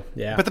would do.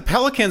 Yeah, but the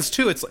Pelicans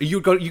too. It's you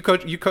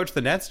coach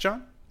the Nets,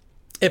 John.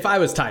 If I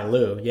was Ty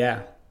Lue,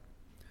 yeah.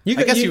 I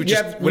guess you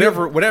just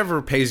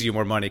whatever pays you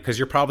more money, because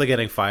you're probably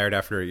getting fired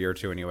after a year or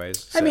two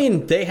anyways. So. I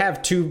mean, they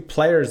have two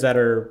players that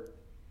are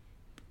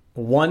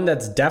one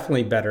that's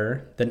definitely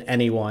better than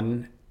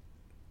anyone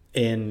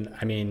in.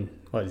 I mean,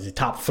 what is he,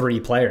 top 3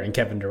 player in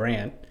Kevin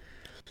Durant,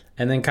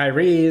 and then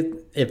Kyrie.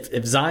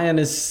 If Zion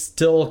is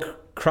still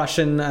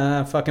crushing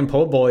fucking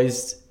po'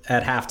 boys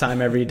at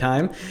halftime every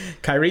time,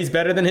 Kyrie's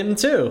better than him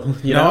too.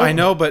 You know? I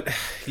know, but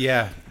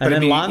yeah. And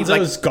then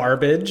Lonzo's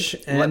garbage.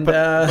 And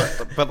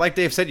but like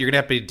Dave said, you're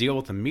gonna have to deal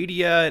with the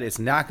media. It's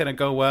not gonna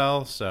go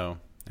well. So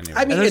anyway.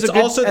 I mean,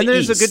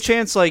 there's a good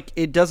chance like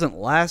it doesn't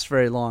last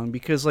very long,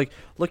 because like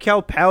look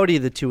how pouty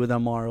the two of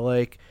them are.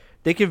 Like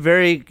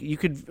you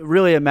could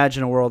really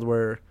imagine a world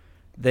where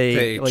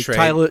they like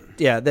Ty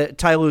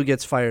Lue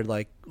gets fired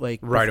like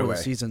right before away.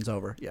 The season's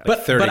over. Yeah,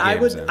 but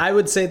I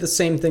would say the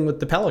same thing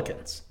with the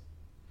Pelicans.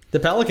 The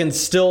Pelicans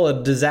still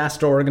a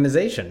disaster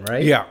organization,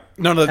 right? Yeah.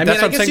 No, that's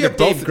what I'm saying. You have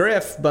Dave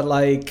Griff, but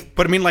like...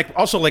 But I mean, like,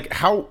 also, like,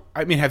 how...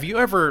 I mean, have you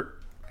ever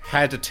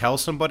had to tell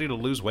somebody to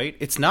lose weight?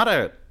 It's not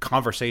a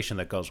conversation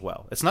that goes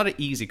well. It's not an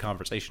easy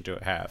conversation to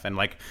have. And,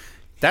 like,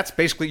 that's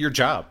basically your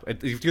job.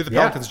 If you're the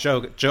Pelicans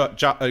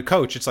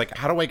coach, it's like,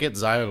 how do I get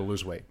Zion to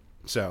lose weight?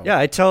 So yeah,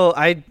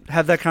 I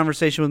have that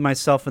conversation with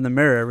myself in the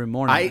mirror every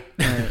morning.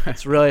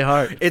 It's really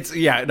hard.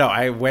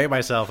 I weigh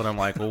myself and I'm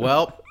like,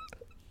 well...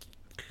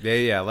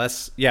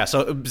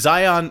 So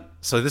Zion.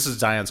 So this is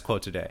Zion's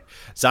quote today.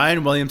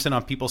 Zion Williamson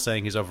on people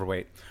saying he's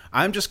overweight.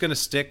 I'm just going to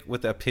stick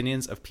with the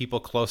opinions of people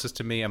closest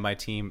to me and my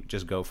team.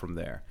 Just go from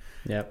there.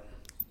 Yep.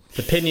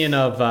 The opinion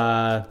of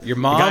your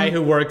mom, the guy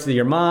who works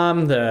your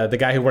mom, the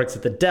guy who works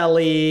at the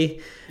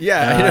deli.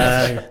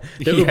 Yeah.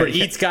 The Uber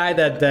Eats guy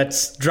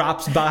that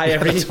drops by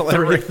every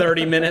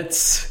 30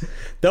 minutes.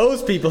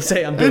 Those people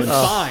say I'm doing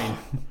fine.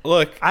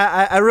 Look,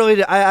 I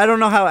really I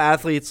don't know how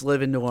athletes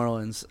live in New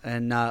Orleans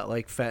and not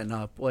like fatten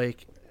up.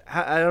 Like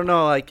I don't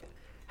know like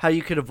how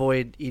you could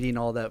avoid eating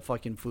all that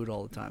fucking food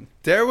all the time.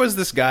 There was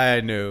this guy I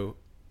knew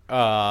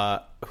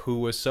who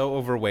was so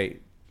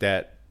overweight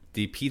that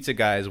the pizza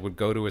guys would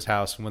go to his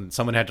house when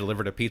someone had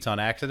delivered a pizza on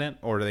accident,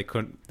 or no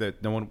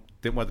one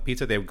didn't want the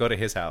pizza. They would go to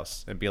his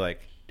house and be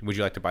like, "Would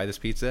you like to buy this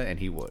pizza?" And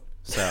he would.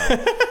 So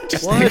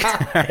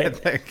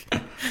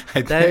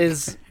that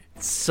is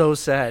so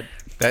sad.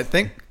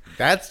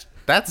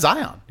 That's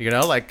Zion. You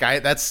know, like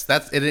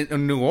that's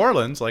in New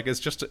Orleans. Like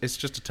it's just a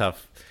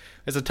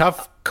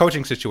tough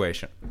coaching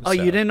situation. Oh,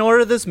 so. You didn't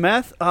order this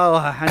meth? Oh,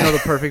 I know the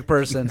perfect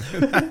person.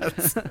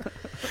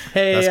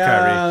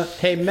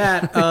 Hey,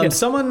 Matt.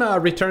 Someone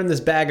returned this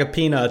bag of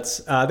peanuts.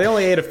 They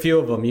only ate a few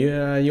of them.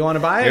 You want to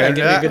buy it? I'll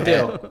give you a good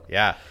deal.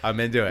 Yeah, I'm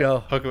into it. Go.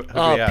 Hook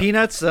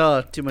peanuts.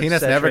 Too much.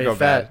 Peanuts never go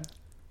fat. bad.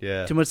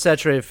 Yeah. Too much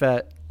saturated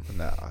fat.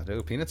 No,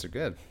 dude, peanuts are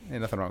good.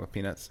 Ain't nothing wrong with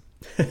peanuts.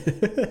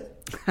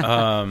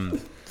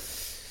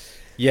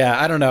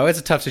 Yeah, I don't know. It's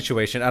a tough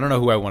situation. I don't know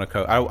who I want to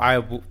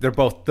coach. They're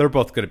both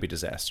going to be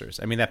disasters.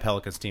 I mean, that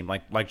Pelicans team,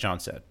 like John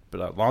said,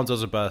 but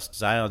Lonzo's a bust,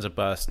 Zion's a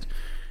bust.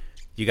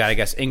 You got, I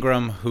guess,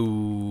 Ingram,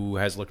 who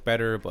has looked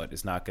better, but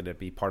is not going to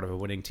be part of a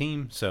winning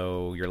team.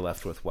 So you're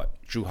left with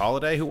what? Drew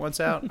Holiday, who wants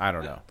out? I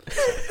don't know.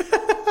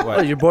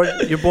 Oh, your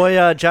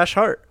boy, Josh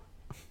Hart.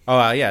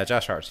 Oh yeah,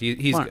 Josh Hart. He's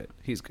good.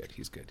 He's good.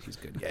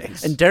 Yeah.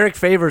 And Derek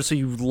Favors, who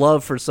you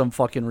love for some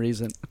fucking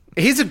reason.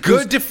 He's a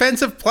good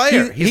defensive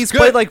player. He's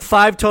played like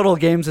 5 total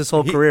games his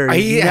whole career.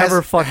 He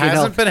never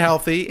hasn't been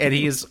healthy, and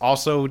he is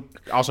also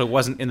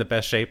wasn't in the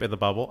best shape in the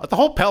bubble. The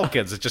whole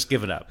Pelicans has just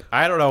given up.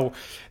 I don't know.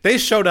 They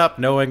showed up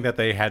knowing that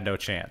they had no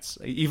chance,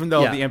 even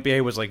though the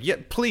NBA was like, "Yeah,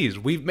 please,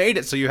 we've made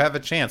it so you have a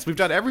chance. We've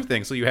done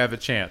everything so you have a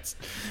chance."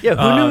 Yeah,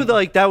 who knew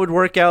like that would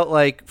work out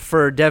like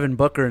for Devin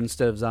Booker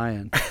instead of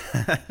Zion?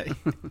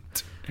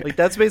 Like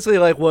that's basically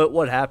like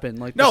what happened.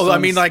 Like No, the I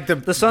mean, Suns-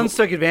 like, the Suns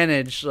took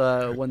advantage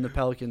when the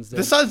Pelicans did.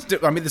 The Suns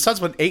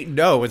went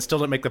 8-0 and still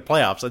didn't make the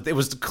playoffs. It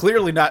was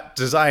clearly not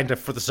designed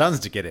for the Suns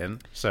to get in.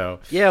 So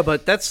yeah,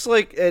 but that's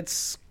like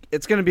it's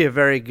going to be a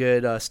very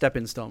good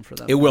stepping stone for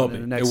them. It will be.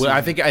 in the It next will.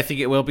 I season. think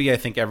it will be. I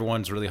think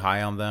everyone's really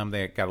high on them.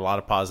 They got a lot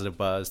of positive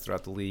buzz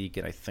throughout the league,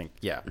 and I think.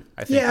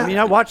 I mean,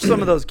 I watched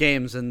some of those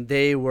games, and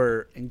they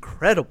were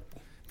incredible.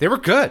 They were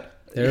good.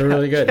 They were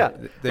really good. Yeah.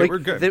 They were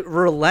good. They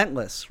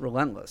relentless.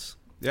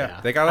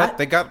 Yeah, they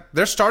got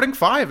their starting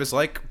five is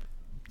like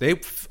they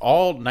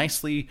all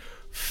nicely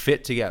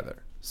fit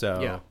together.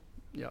 So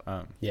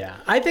yeah.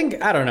 I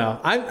think I don't know.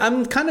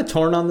 I'm kind of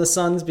torn on the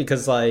Suns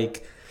because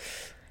like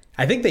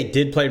I think they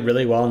did play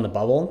really well in the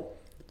bubble,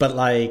 but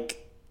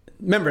like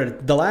remember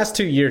the last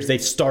 2 years they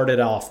started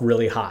off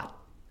really hot,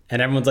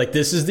 and everyone's like,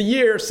 "This is the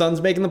year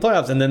Suns making the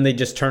playoffs," and then they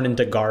just turn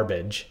into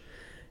garbage,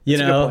 you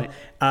That's a know. good point.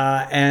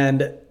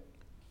 And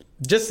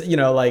just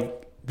like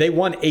they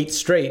won 8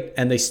 straight,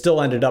 and they still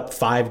ended up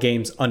 5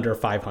 games under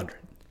 500.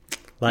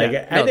 Like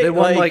Yeah. I No, think, they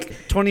won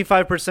like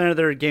 25% of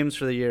their games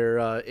for the year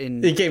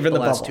in it came from the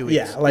the last bubble. 2 weeks.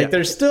 Yeah, like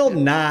they're still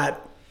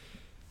not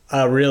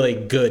a really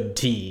good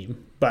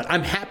team, but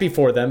I'm happy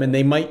for them, and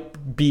they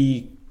might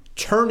be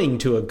turning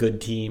to a good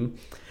team.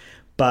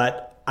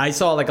 But I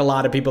saw like a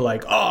lot of people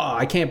like, oh,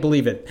 I can't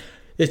believe it.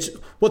 It's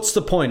what's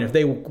the point if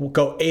they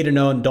go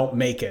 8-0 and don't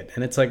make it?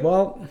 And it's like,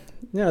 well,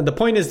 the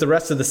point is the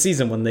rest of the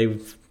season when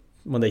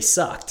they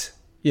sucked.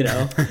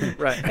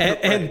 Right.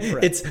 And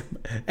Right. it's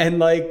and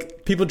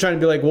like people trying to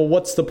be like, well,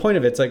 what's the point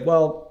of it? It's like,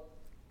 well,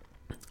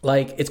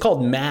 like it's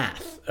called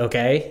math,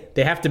 okay?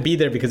 They have to be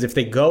there because if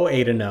they go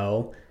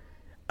 8-0,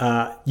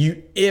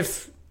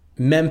 if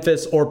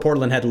Memphis or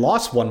Portland had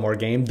lost one more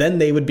game, then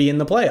they would be in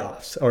the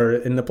playoffs or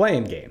in the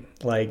play-in game.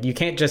 Like you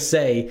can't just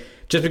say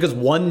just because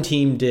one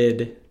team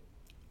did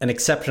an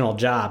exceptional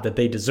job that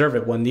they deserve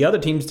it when the other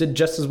teams did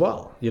just as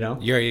well. you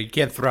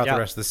can't throw out the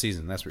rest of the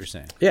season. That's what you're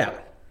saying. Yeah.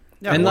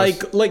 And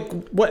like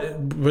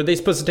what were they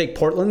supposed to take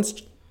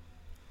Portland's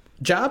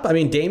job? I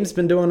mean, Dame's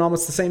been doing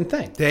almost the same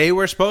thing. They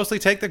were supposed to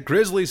take the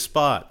Grizzlies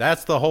spot.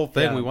 That's the whole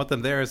thing. Yeah. We want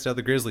them there instead of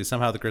the Grizzlies.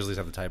 Somehow the Grizzlies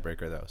have the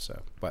tiebreaker, though.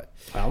 So, but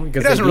Well, it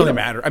because doesn't they really beat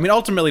matter. I mean,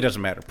 ultimately, it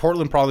doesn't matter.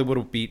 Portland probably would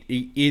have beat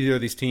either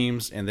of these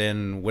teams, and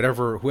then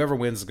whoever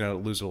wins is going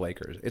to lose to the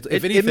Lakers.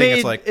 If anything,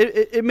 it's like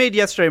it made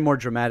yesterday more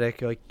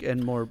dramatic,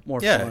 and more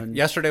fun.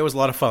 Yesterday was a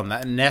lot of fun.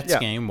 That Nets Yeah.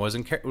 game was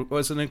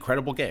an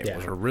incredible game. Yeah. It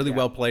was a really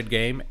well played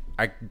game.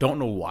 I don't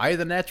know why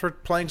the Nets were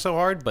playing so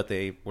hard, but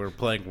they were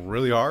playing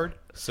really hard.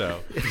 So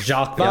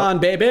Jacques Vaughn,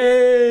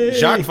 baby.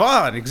 Jacques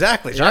Vaughn,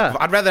 exactly. Yeah.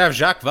 I'd rather have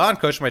Jacques Vaughn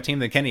coach my team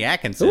than Kenny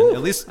Atkinson. Ooh,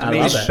 at least, I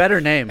love that.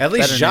 Better name. At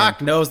least Better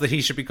Jacques name. knows that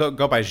he should be go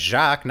by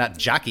Jacques, not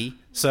Jockey.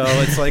 So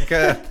it's like,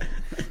 I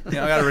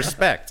got to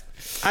respect.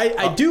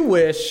 I do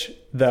wish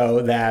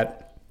though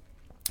that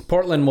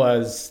Portland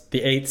was the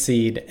 8th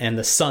seed and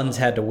the Suns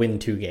had to win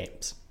 2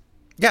 games.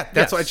 Yeah,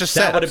 that's what I just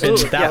That said. would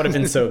have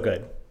been so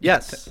good.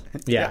 Yes,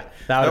 Yeah,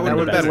 That that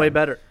would have been way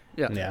better.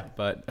 Yeah. Yeah.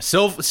 But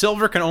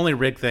Silver can only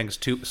rig things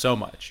so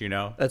much,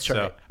 That's So,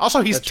 right.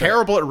 also, he's That's right.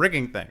 terrible at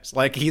rigging things.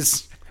 Like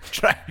he's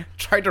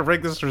tried to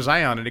rig this for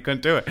Zion and he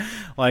couldn't do it.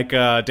 Like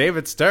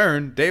David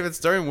Stern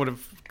would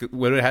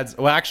have had.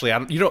 Well, actually,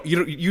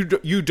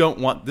 you don't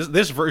want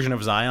this version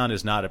of Zion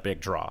is not a big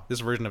draw. This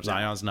version of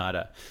Zion is not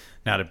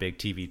a big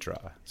TV draw.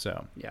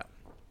 So Yeah.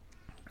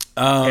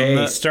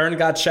 Hey, Stern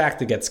got Shaq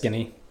to get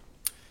skinny.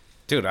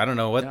 dude, I don't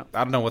know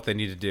what they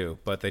need to do,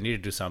 but they need to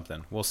do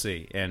something. We'll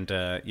see. And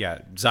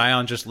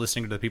Zion just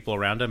listening to the people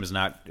around him is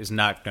not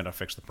going to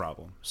fix the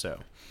problem. So,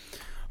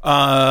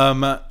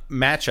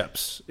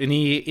 matchups.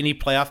 Any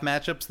playoff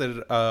matchups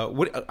that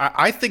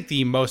I think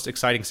the most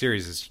exciting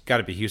series has got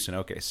to be Houston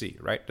OKC,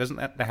 right? Doesn't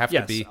that have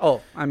to be?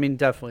 Oh, I mean,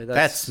 definitely.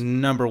 That's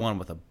number one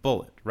with a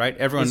bullet, right?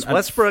 Everyone. Is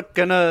Westbrook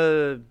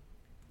gonna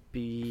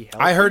be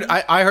healthy?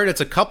 I heard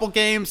it's a couple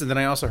games, and then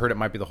I also heard it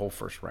might be the whole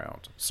first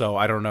round. So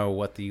I don't know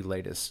what the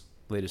latest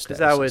status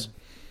that would is.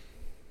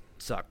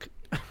 suck.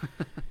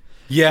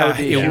 Yeah, That would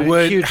be it a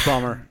would. huge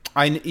bummer.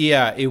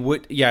 It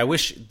would. Yeah, I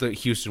wish the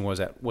Houston was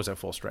at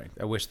full strength.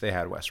 I wish they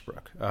had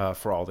Westbrook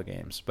for all the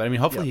games. But I mean,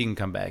 hopefully he can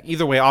come back.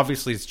 Either way,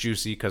 obviously it's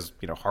juicy because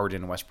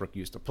Harden and Westbrook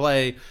used to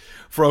play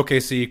for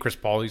OKC. Chris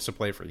Paul used to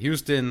play for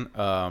Houston.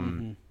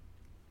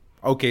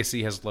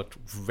 OKC has looked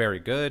very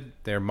good.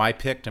 They're my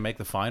pick to make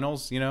the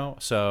finals.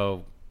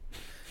 So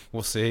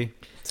we'll see.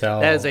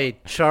 So That is a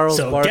Charles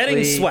Barkley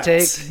getting swept,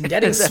 take.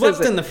 getting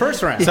swept in the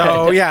first round.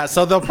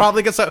 So they'll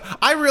probably get. So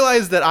I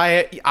realize that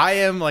I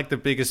am like the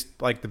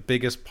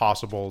biggest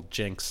possible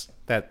jinx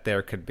that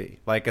there could be.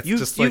 Like it's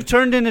You've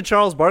turned into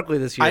Charles Barkley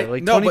this year.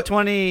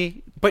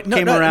 2020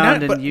 came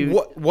around, and you.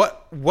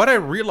 What I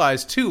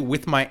realized too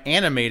with my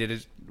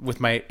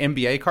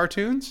NBA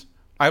cartoons,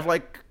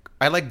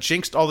 I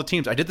jinxed all the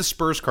teams. I did the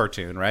Spurs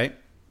cartoon, right?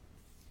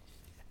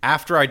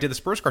 After I did the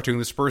Spurs cartoon,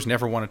 the Spurs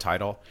never won a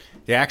title.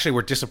 They actually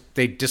were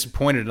they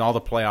disappointed in all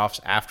the playoffs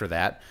after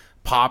that.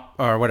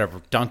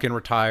 Duncan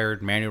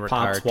retired, Manu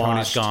retired,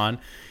 Tony's gone.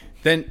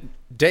 then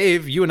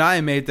Dave, you and I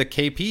made the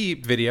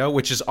KP video,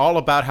 which is all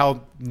about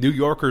how New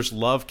Yorkers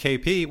love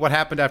KP. What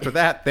happened after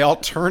that? They all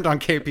turned on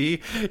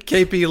KP.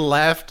 KP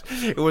left.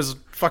 It was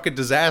fucking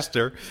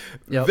disaster.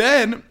 Yep.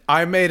 Then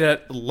I made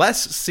a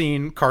less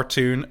seen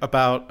cartoon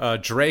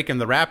about Drake and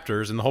the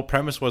Raptors, and the whole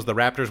premise was the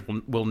Raptors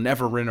will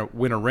never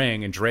win a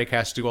ring, and Drake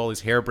has to do all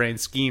these harebrained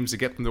schemes to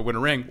get them to win a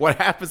ring. What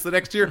happens the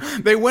next year?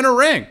 They win a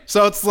ring.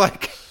 So it's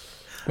like...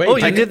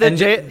 Wait, you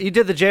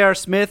did the J.R.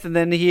 Smith, and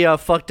then he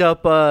fucked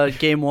up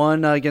game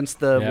 1 against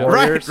the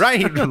Warriors. Right.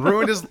 He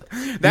ruined his.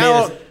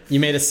 Now you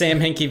made a Sam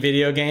Hinkie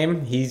video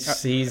game. He's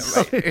out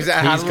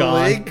of the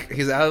league.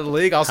 He's out of the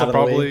league. Also,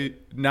 probably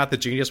not the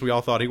genius we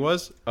all thought he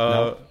was.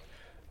 No.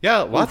 Yeah,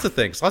 lots of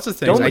things.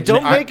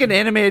 Don't make an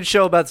animated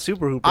show about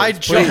Super Hoopers.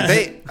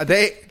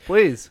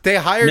 Please. They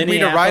hired me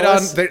to write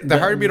on. They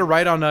hired me to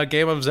write on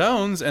Game of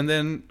Zones, and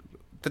then.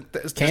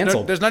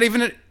 Canceled. There's not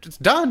even it's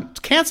done.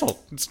 It's canceled.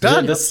 It's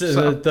done.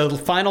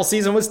 The final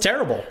season was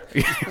terrible.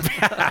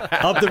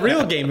 Of the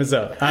real Game of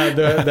Zones,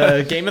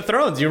 the Game of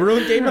Thrones. You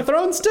ruined Game of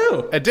Thrones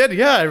too. I did,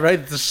 yeah. Right,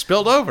 it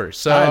spilled over.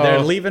 So they're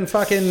leaving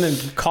fucking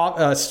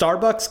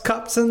Starbucks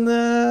cups in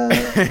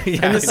the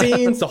in the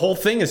scenes. The whole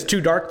thing is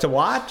too dark to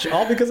watch,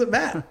 all because of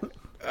that.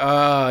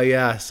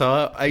 Yeah.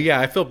 So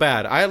I feel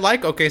bad. I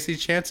like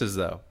OKC's chances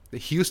though.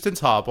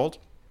 Houston's hobbled.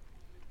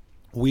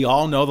 We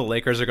all know the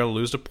Lakers are going to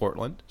lose to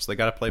Portland, so they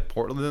got to play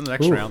Portland in the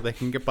next round. They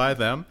can get by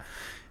them.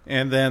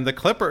 And then the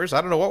Clippers,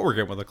 I don't know what we're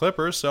getting with the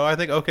Clippers, so I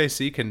think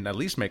OKC can at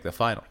least make the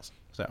finals.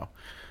 So,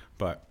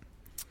 but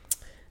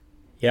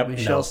yep, we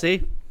shall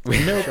see. We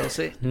shall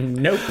see.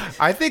 Nope.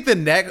 I think the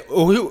next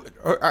who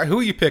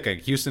are you picking,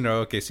 Houston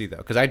or OKC though?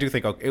 Because I do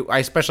think,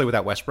 especially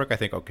without Westbrook, I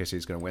think OKC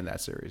is going to win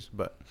that series.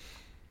 But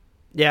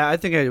yeah, I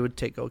think I would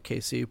take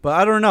OKC, but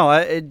I don't know.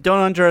 I don't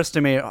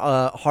underestimate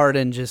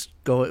Harden just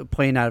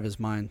playing out of his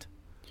mind.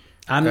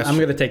 I'm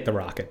going to take the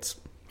Rockets.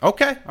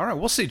 Okay. All right.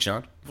 We'll see,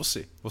 John. We'll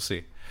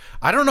see.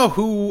 I don't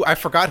know I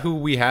forgot who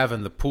we have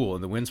in the pool,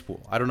 in the wins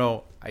pool. I don't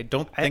know. I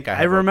don't think I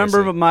have. I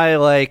remember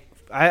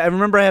I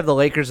remember I have the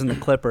Lakers and the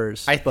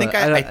Clippers. I think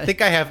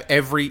I have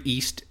every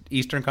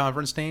Eastern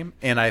Conference team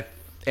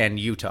and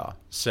Utah.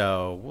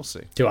 So we'll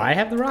see. Do I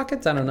have the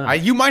Rockets? I don't know.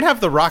 You might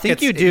have the Rockets. I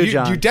think you do,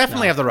 John. You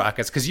definitely have the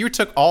Rockets because you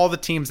took all the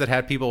teams that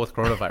had people with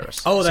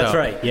coronavirus. Oh, that's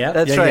right. Yeah,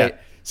 that's right. Yeah.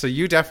 So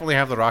you definitely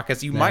have the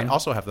Rockets. You might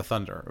also have the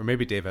Thunder, or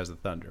maybe Dave has the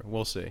Thunder.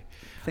 We'll see.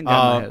 I think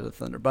I might have the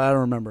Thunder, but I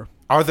don't remember.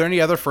 Are there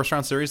any other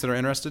first-round series that are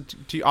interested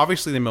to you?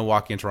 Obviously, the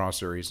Milwaukee and Toronto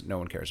series, no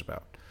one cares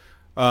about.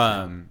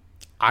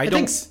 I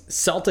think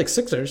Celtics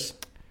Sixers.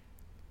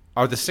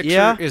 Are the Sixers?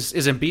 Yeah. Is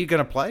Embiid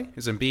going to play?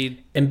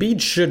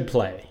 Embiid should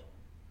play.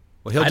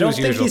 Well, he'll do his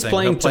usual thing.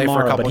 Playing he'll play tomorrow,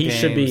 for a couple but he games,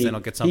 should be. Then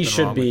he'll get something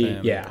wrong with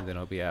him, and then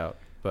he'll be out.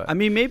 But I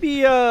mean,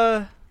 maybe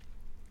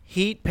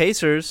Heat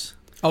Pacers.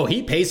 Oh,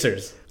 Heat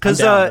Pacers. Because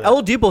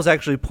Oladipo's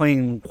actually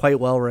playing quite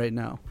well right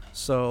now.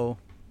 So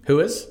who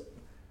is?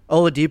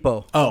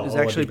 Oladipo is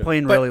actually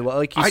playing really well.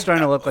 Like he's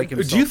starting to look like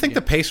himself. Do you think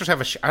the Pacers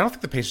have I don't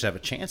think the Pacers have a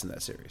chance in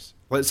that series.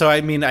 So I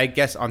mean, I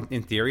guess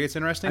in theory it's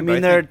interesting. I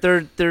mean,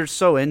 they're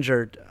so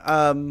injured.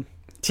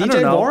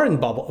 TJ Warren,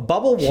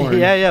 Bubble Warren.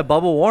 Yeah,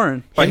 Bubble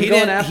Warren. But he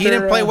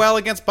didn't play well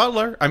against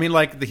Butler. I mean,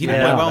 he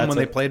didn't play well when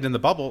they played in the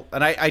bubble.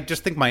 And I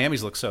just think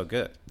Miami's look so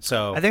good.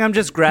 So I think I'm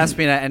just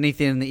grasping at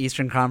anything in the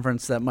Eastern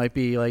Conference that might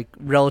be like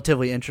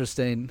relatively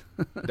interesting.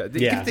 Get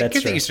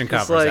the Eastern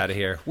Conference out of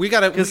here. We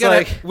gotta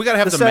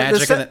have the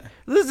Magic.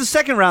 The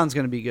second round's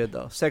going to be good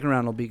though. Second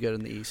round will be good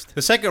in the East.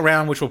 The second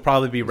round, which will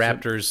probably be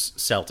Raptors,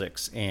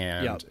 Celtics,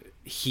 and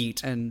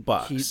Heat and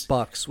Bucks.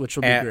 Bucks, which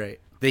will be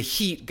great. The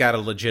Heat got a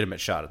legitimate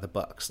shot at the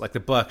Bucks. Like,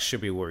 the Bucks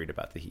should be worried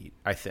about the Heat,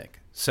 I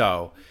think.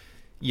 So,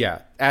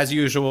 yeah, as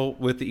usual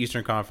with the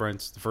Eastern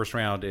Conference, the first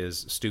round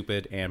is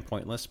stupid and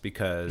pointless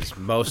because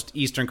most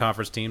Eastern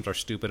Conference teams are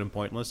stupid and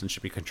pointless and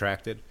should be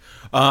contracted.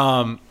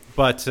 Out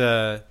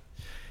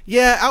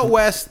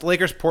west,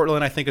 Lakers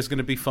Portland I think is going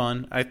to be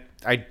fun.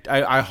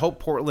 I hope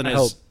Portland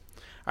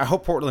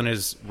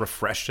is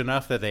refreshed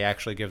enough that they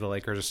actually give the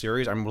Lakers a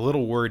series. I'm a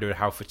little worried about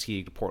how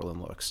fatigued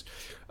Portland looks.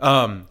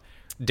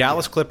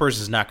 Dallas Clippers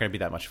is not going to be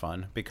that much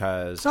fun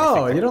because...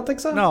 you don't think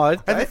so? No, I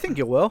think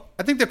it will.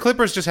 I think the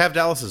Clippers just have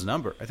Dallas's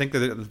number. I think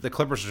the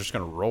Clippers are just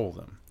going to roll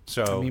them.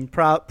 So I mean,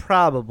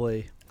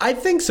 probably. I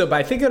think so, but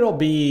I think it'll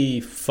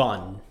be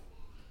fun.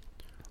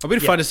 It'll be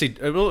fun to see.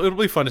 It'll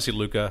be fun to see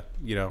Luka.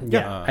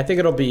 I think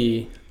it'll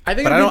be... I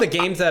think it'll be the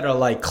games that are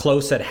like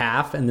close at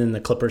half, and then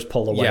the Clippers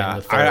pull away. Yeah, in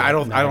the third, I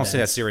don't see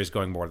that series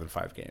going more than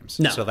 5 games.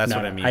 No, so that's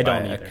what I mean. I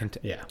don't either.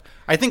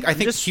 I think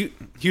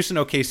Houston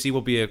OKC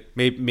will be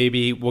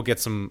maybe we'll get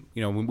some.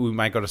 We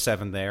might go to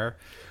 7 there.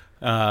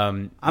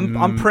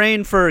 I'm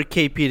praying for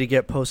KP to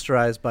get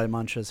posterized by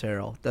Montrezl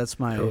Harrell.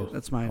 That's my hope.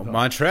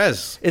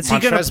 Montrez. Is he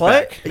going to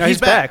play? No, he's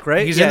back,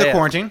 right? He's in the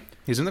quarantine.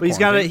 He's in the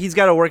quarantine. He's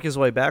got to work his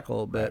way back a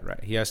little bit.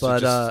 Right. He has to.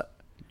 But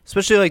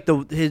especially like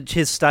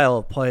his style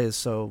of play is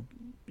so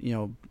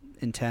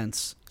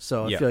intense.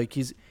 So I feel like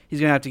he's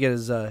gonna have to get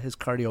his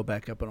cardio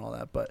back up and all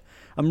that. But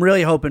I'm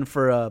really hoping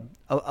for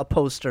a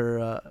poster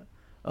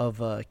of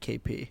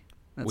KP.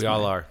 We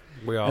all are.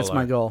 That's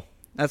my goal.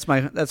 That's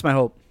my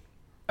hope.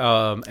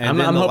 And I'm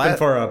then the hoping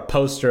for a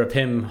poster of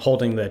him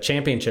holding the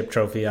championship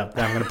trophy up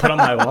that I'm going to put on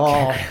my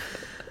wall.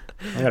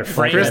 I'm going to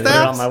frame it and put it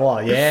on my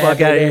wall. Yeah.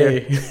 Fuck out of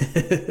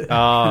here.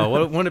 Oh,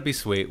 wouldn't it be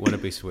sweet? Wouldn't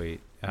it be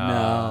sweet?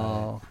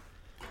 No.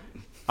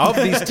 Of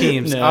these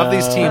teams, No. like I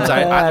said,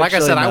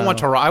 Actually, I want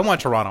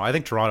Toronto. I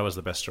think Toronto is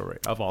the best story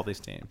of all these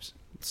teams.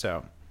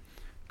 So,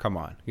 come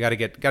on, you got to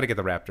get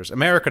the Raptors.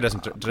 America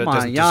doesn't deserve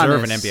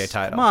an NBA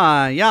title. Come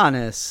on,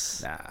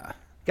 Giannis. Nah,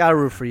 Gotta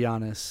root for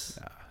Giannis.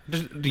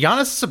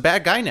 Giannis is a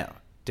bad guy now,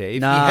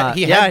 Dave. Nah.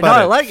 He yeah, headbutted. no,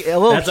 I like it. A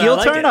little That's why heel I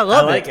like turn. it. I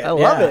love I like it. it. I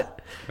love Yeah. it.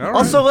 All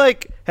Also,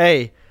 like,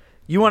 hey,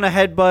 you want to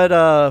headbutt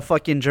a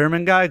fucking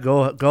German guy?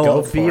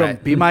 Go for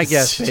it. be my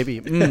guest,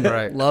 baby.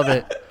 Right. Love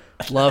it.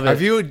 Love it.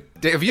 Have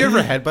you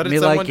ever headbutted Me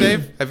someone, like you.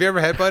 Dave? Have you ever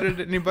headbutted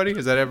anybody?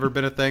 Has that ever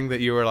been a thing that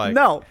you were like,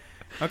 No.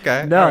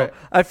 Okay, No. all right.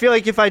 I feel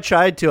like if I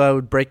tried to, I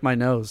would break my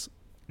nose.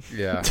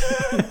 Yeah.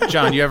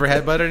 John, you ever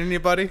headbutted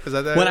anybody? Is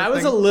that When I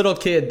was thing? a little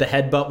kid, the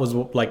headbutt was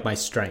like my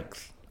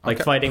strength, like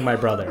Okay. fighting my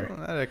brother.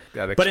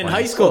 That But in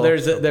high explains. school,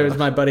 there's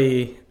my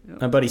buddy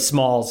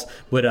Smalls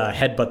would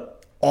headbutt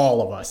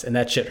all of us, and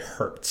that shit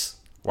hurts.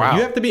 Like, Wow.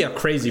 you have to be a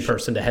crazy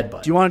person to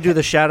headbutt. Do you want to do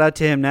the shout out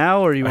to him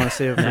now, or you want to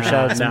save it for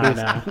shout outs and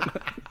booths?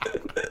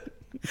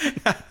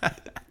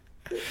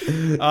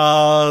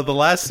 The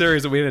last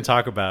series that we didn't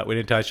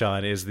touch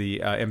on, is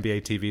the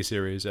NBA TV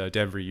series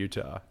Denver,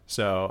 Utah.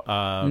 So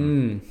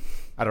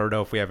I don't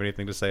know if we have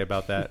anything to say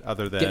about that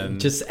other than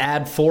Just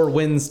add 4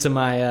 wins to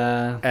my.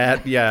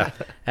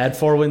 Add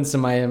 4 wins to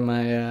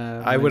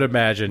my. I would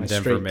imagine my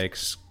Denver streak.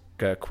 makes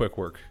quick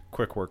work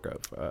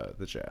of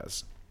the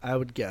Jazz. I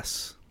would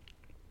guess.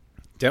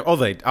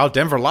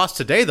 Denver lost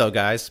today though,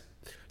 guys.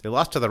 They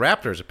lost to the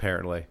Raptors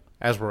apparently.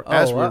 As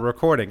we're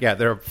recording, yeah,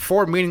 there are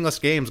 4 meaningless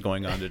games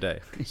going on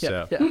today.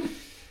 So,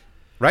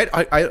 right,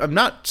 I'm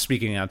not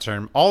speaking out of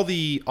turn. All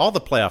the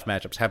playoff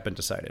matchups have been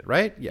decided,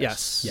 right?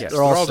 Yes.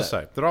 They're all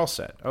decided. They're all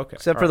set. Okay,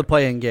 Except for the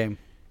play-in game.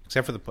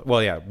 Except for the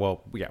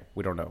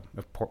we don't know.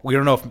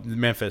 If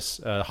Memphis,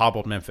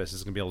 hobbled Memphis,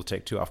 is going to be able to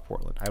take 2 off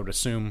Portland. I would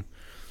assume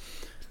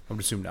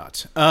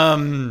not.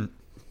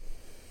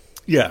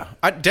 Yeah,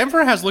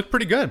 Denver has looked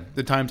pretty good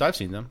the times I've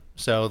seen them.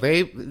 So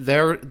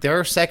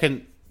their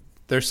second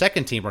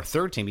team or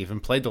third team even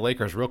played the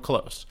Lakers real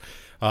close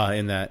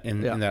in that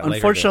Laker game.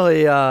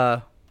 Unfortunately,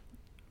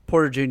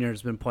 Porter Jr.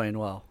 has been playing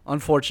well.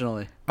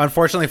 Unfortunately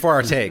for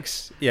our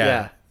takes,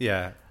 yeah.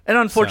 And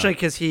unfortunately,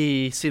 because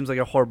he seems like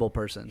a horrible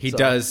person. He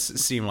does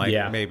seem like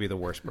maybe the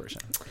worst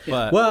person.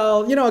 But,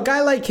 well, a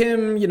guy like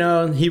him,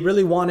 he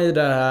really wanted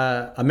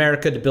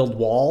America to build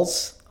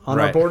walls on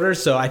our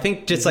borders. So I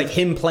think just like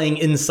him playing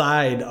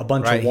inside a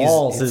bunch of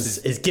walls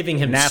is giving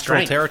him natural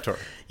strength. territory.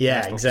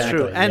 Yeah, exactly.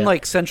 True. And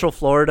like Central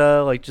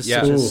Florida, like just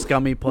such a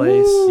scummy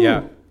place.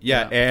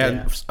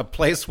 And a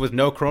place with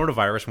no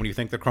coronavirus when you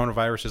think the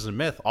coronavirus is a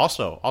myth.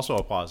 Also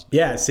a positive.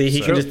 Yeah, see,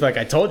 he can just be like,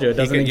 I told you, it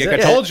doesn't exist.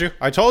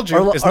 I told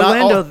you. It's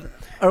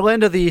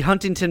Orlando, the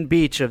Huntington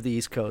Beach of the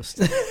East Coast.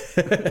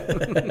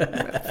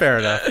 Fair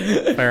enough.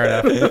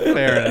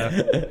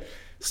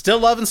 Still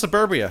loving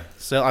suburbia.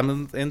 So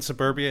I'm in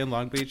suburbia in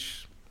Long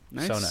Beach.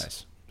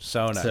 Nice.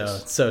 So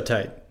nice. So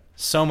tight.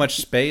 So much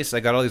space. I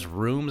got all these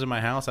rooms in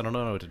my house. I don't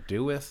know what to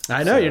do with.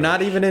 I know you're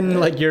not even in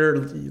like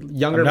your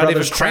younger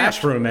brother's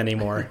trash room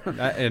anymore.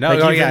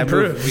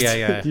 Improved.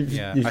 Yeah.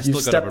 I still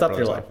stepped go to up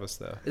your life. office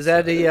though. Is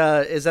that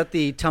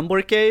the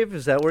Tumblr cave?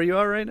 Is that where you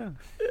are right now?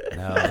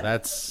 No,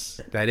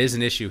 that is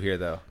an issue here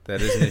though.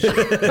 That is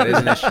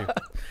an issue.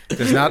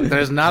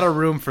 There's not a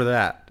room for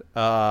that.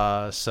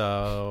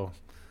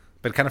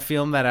 But kind of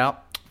feeling that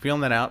out.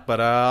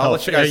 But I'll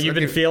let you guys. You've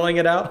been feeling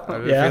it out.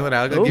 I've been feeling it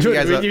out. I'll give you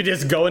guys you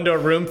just go into a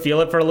room, feel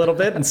it for a little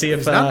bit, and see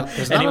if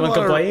anyone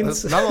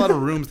complains. There's not a lot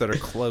of rooms that are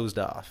closed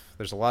off.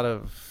 There's a lot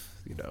of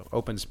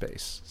open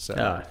space.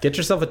 So get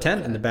yourself a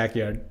tent in the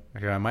backyard.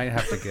 I might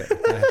have to get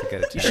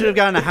it. You should have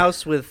gotten a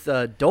house with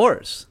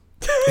doors.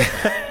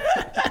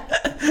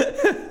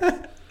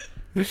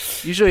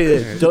 Usually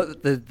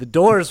the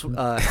doors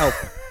help.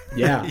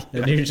 Yeah,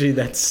 and usually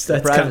that's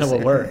kind of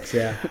what works.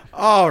 Yeah.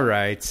 All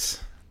right.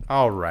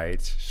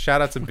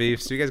 Shout out to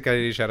Beefs. Do you guys got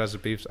any shout outs to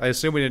Beefs? I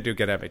assume we didn't do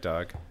Get At Me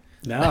Dog.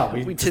 No,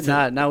 we did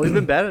not. No, we've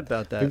been bad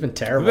about that. We've been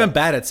terrible. We've been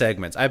bad at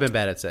segments. I've been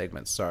bad at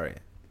segments. Sorry.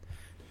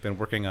 Been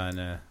working on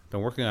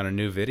a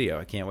new video.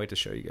 I can't wait to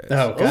show you guys.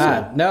 Oh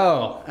God,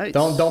 no! Nice.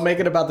 Don't make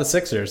it about the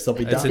Sixers. They'll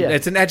be done.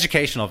 It's an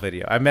educational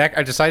video. I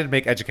decided to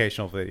make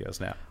educational videos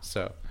now.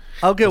 So.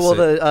 Okay, well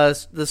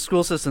the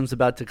school system's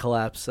about to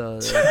collapse.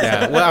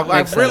 Yeah, well,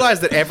 I've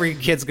realized that every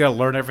kid's gonna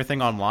learn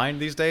everything online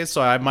these days,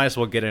 so I might as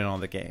well get in on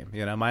the game.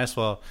 Might as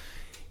well,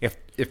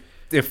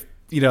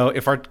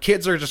 if our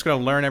kids are just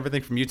gonna learn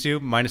everything from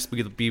YouTube, might as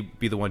well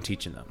be the one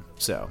teaching them.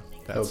 So,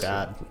 oh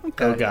God,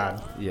 oh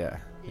God, yeah.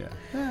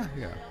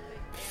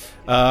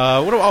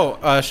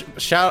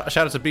 Shout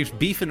out to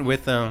beefing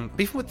with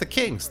the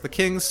Kings. The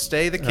Kings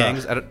stay the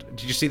Kings.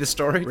 Did you see the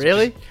story?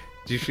 Really?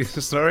 Did you see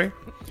the story?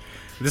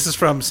 This is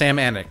from Sam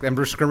Anik. I'm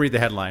just going to read the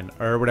headline,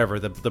 or whatever,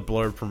 the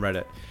blurb from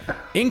Reddit.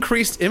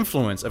 Increased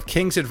influence of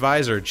King's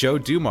advisor Joe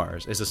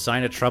Dumars is a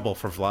sign of trouble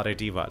for Vlade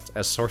Divac,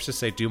 as sources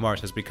say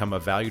Dumars has become a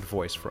valued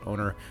voice for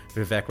owner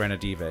Vivek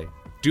Ranadive.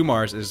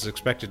 Dumars is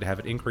expected to have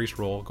an increased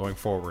role going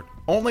forward.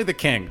 Only the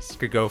Kings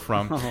could go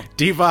from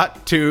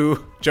Divac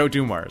to Joe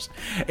Dumars.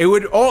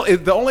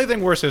 The only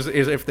thing worse is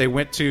if they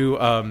went to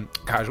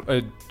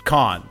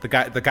Khan,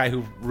 the guy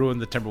who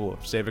ruined the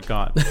Timberwolves, David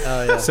Khan.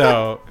 Oh yeah.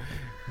 So.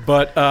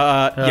 But,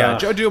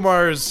 Joe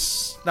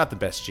Dumars, not the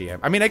best GM.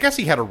 I mean, I guess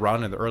he had a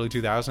run in the early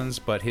 2000s,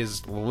 but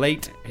his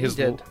late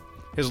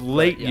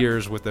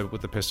years with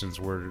the Pistons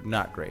were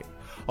not great.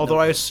 Although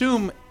I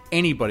assume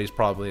anybody's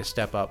probably a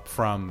step up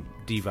from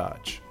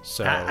Divac.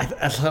 So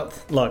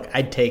look,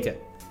 I'd take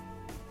it.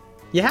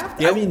 You have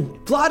to. I mean,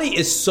 Vlade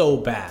is so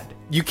bad.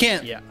 You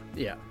can't.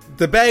 Yeah.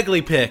 The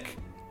Bagley pick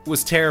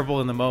was terrible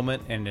in the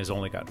moment and has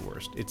only gotten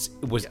worse. It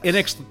was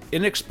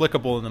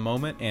inexplicable in the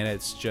moment, and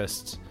it's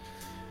just...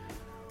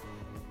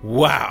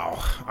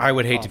 Wow, I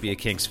would hate to be a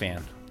Kings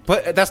fan,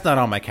 but that's not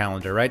on my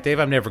calendar, right, Dave?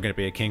 I'm never going to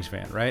be a Kings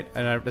fan, right?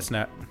 And that's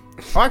not.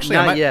 Oh, actually,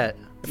 not yet.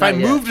 If I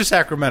moved to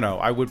Sacramento,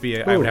 I would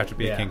be. I would have to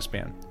be a Kings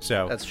fan.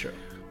 So that's true.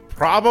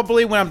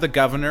 Probably when I'm the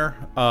governor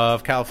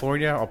of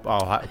California, I'll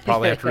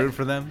probably have to root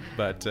for them.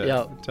 But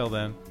until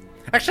then,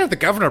 actually, the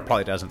governor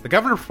probably doesn't. The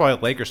governor's probably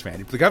a Lakers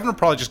fan. The governor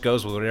probably just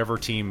goes with whatever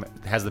team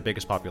has the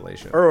biggest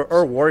population,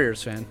 or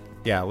Warriors fan.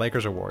 Yeah,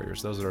 Lakers or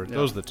Warriors. Those are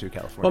the two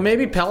California. Well,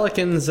 maybe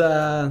Pelicans,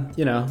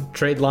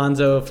 trade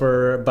Lonzo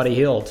for Buddy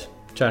Hield.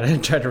 Try to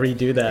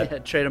redo that. Yeah,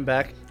 trade him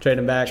back. Trade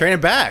him back,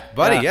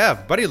 Buddy.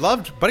 Yeah, Buddy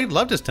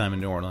loved his time in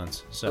New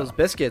Orleans. So those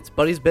biscuits,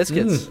 Buddy's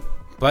biscuits.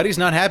 Buddy's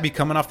not happy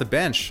coming off the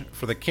bench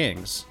for the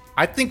Kings.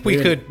 I think we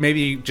could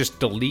maybe just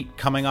delete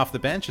coming off the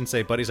bench and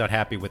say Buddy's not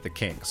happy with the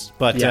Kings.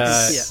 But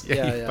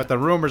but the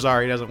rumors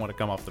are he doesn't want to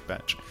come off the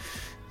bench.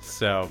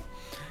 So.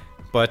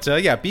 But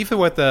beefing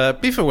with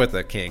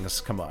the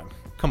Kings. Come on,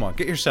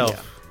 get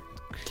yourself.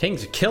 Yeah.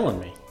 Kings are killing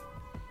me.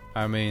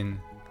 I mean,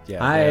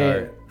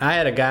 I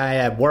had a guy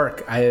at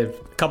work. I had a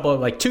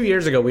couple of 2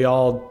 years ago. We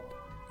all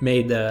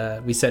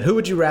we said, who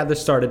would you rather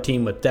start a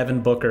team with,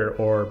 Devin Booker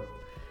or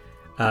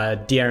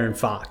De'Aaron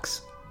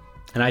Fox?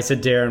 And I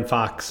said De'Aaron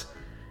Fox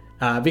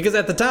because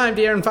at the time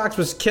De'Aaron Fox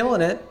was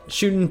killing it,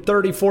 shooting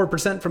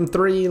 34% from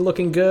three,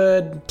 looking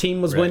good.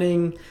 Team was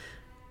winning.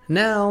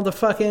 Now the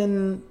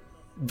fucking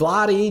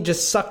Vlade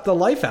just sucked the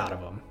life out of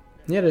him.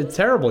 He had a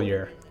terrible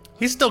year.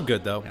 He's still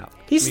good, though. Yeah.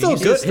 He's still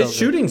good. His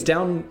shooting's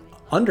down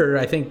under,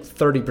 I think,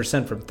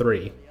 30% from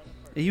three.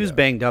 He was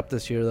banged up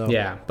this year, though.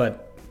 Yeah,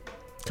 but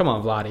come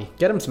on, Vlade.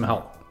 Get him some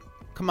help.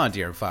 Come on,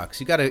 De'Aaron Fox.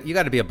 You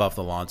gotta be above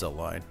the Lonzo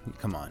line.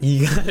 Come on.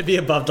 You gotta be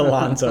above the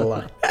Lonzo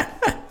line.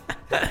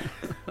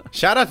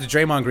 Shout out to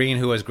Draymond Green,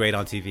 who was great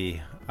on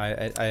TV.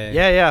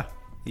 I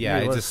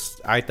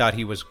thought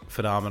he was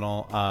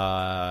phenomenal.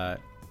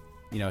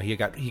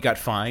 He got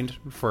fined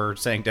for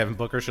saying Devin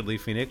Booker should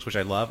leave Phoenix, which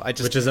I love.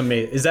 Which is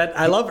amazing.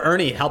 I love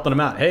Ernie helping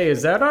him out. Hey,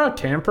 is that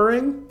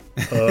tampering?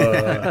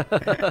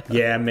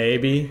 Yeah,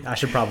 maybe. I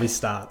should probably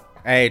stop.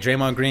 Hey,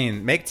 Draymond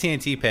Green, make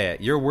TNT pay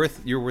it. You're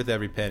worth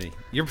every penny.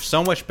 You're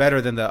so much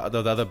better than the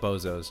other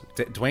bozos.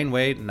 Dwayne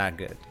Wade, not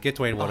good. Get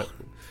Dwayne Wade.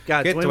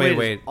 God, Dwayne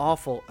Wade is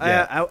awful.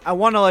 Yeah. I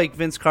want to like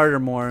Vince Carter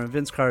more, and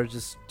Vince Carter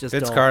just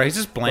Vince Carter. He's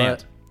just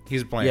bland.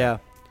 He's bland. Yeah,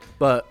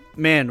 but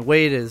man,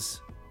 Wade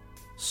is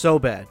so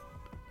bad.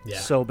 Yeah.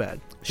 So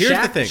bad. Here's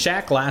the thing.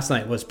 Shaq last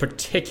night was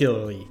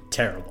particularly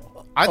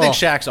terrible. I think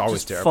Shaq's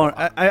always terrible.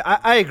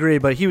 I agree,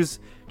 but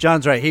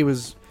John's right. He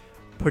was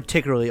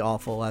particularly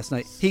awful last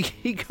night.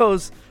 He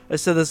goes, I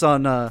said this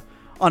on our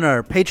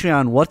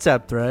Patreon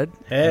WhatsApp thread.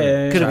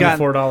 Hey, could have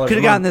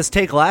gotten this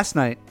take last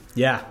night.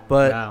 Yeah.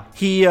 But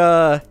he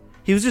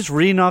was just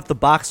reading off the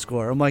box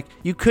score. I'm like,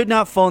 you could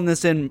not phone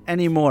this in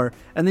anymore.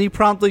 And then he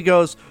promptly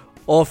goes,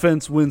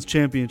 offense wins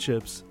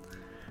championships.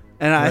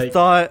 And I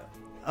thought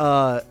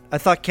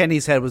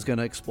Kenny's head was going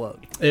to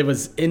explode. It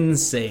was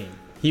insane.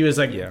 He was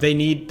like, they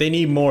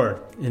need more.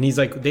 And he's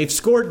like, they've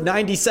scored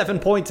 97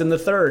 points in the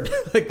third.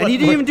 And he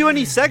didn't even do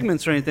any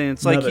segments or anything.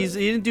 It's like he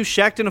didn't do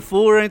Shaqtin' a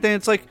Fool or anything.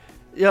 It's like,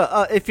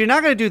 if you're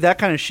not going to do that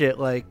kind of shit,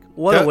 like,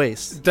 what a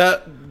waste.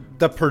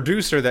 The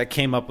producer that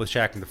came up with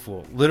Shaqtin' a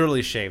Fool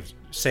literally saved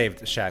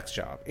Shaq's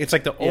job. It's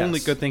like the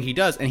only good thing he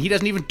does, and he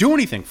doesn't even do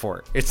anything for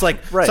it. It's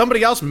like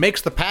somebody else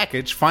makes the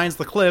package, finds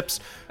the clips,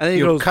 and then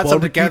he goes, cuts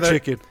them together,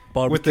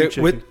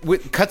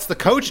 cuts the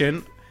coach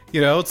in.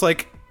 It's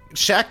like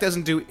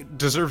Shaq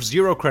deserves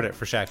zero credit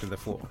for Shaqtin' the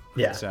Fool.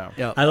 Yeah. So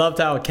I loved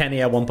how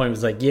Kenny at one point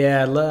was like,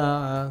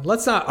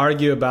 let's not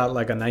argue about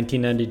like a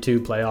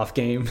 1992 playoff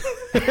game.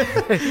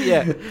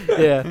 Yeah.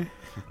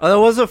 There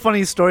was a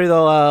funny story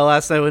though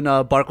last night when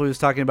Barkley was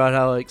talking about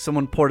how like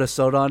someone poured a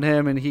soda on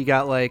him and he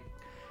got like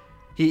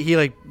he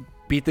like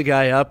beat the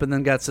guy up and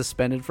then got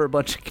suspended for a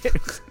bunch of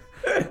games.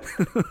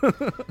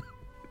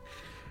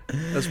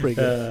 That's pretty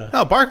good.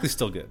 No, Barkley's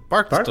still good.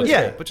 Barkley's still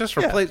good. But just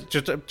for play,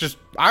 just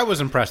I was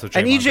impressed with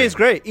Draymond. And EJ's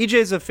great.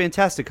 EJ's a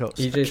fantastic host.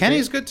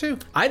 Kenny's good too.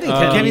 I think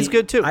Kenny's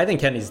good too. I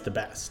think Kenny's the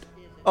best.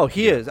 Oh,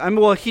 he is. I mean,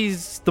 well,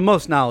 he's the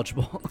most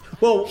knowledgeable.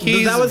 Well,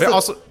 He's that was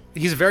also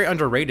he's very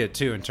underrated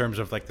too in terms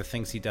of like the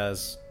things he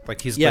does.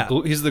 Like he's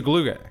the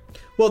glue guy.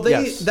 Well,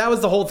 that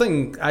was the whole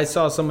thing. I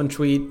saw someone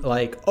tweet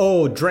like,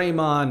 "Oh,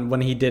 Draymond,"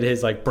 when he did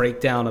his like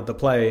breakdown of the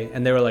play,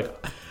 and they were like,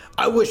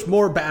 "I wish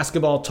more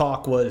basketball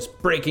talk was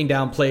breaking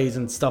down plays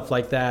and stuff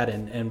like that,"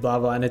 and blah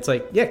blah. And it's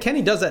like, yeah,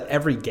 Kenny does that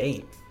every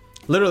game.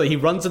 Literally, he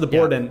runs to the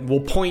board and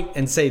will point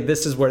and say,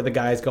 "This is where the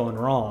guy's going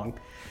wrong."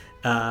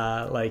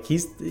 Like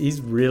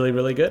he's really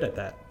really good at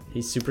that.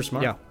 He's super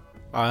smart. Yeah.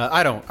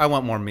 I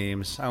want more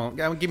memes.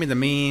 Give me the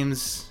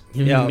memes.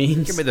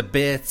 Memes. Give me the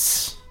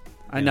bits.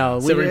 I know.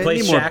 So we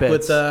replace need more Shaq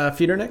bits. with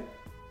Feudernick?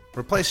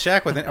 Replace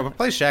Shaq with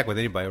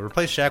anybody.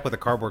 Replace Shaq with a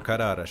cardboard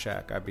cutout of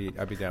Shaq. I'd be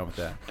down with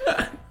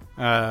that.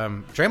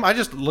 Draymond, I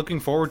just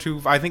looking forward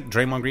to. I think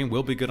Draymond Green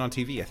will be good on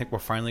TV. I think we're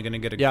finally going to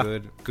get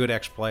a good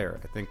ex player.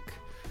 I think.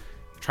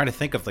 Trying to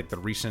think of like the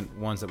recent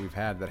ones that we've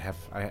had that have.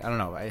 I don't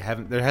know.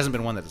 There hasn't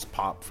been one that has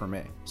popped for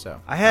me. So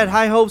I had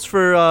high hopes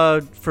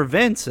for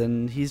Vince,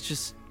 and he's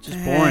just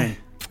boring.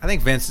 I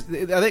think Vince.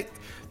 I think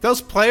those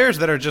players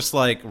that are just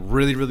like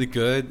really, really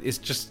good, it's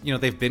just,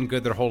 they've been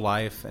good their whole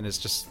life, and it's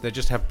just they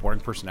just have boring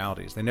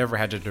personalities. They never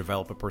had to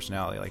develop a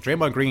personality. Like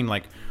Draymond Green,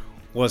 like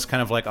was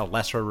kind of like a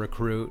lesser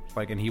recruit,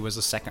 like, and he was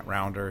a second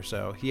rounder,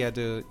 so he had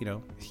to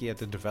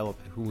develop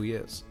who he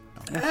is.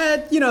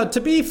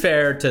 To be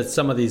fair to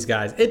some of these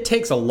guys, it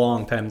takes a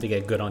long time to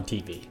get good on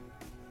TV.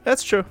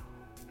 That's true.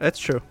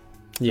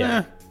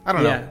 Yeah. I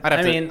don't know.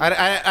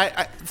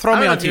 I throw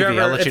me on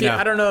TV. I'll let you know.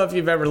 I don't know if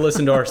you've ever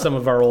listened to some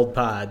of our old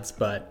pods,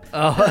 but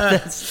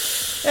it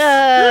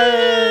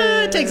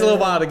takes a little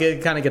while to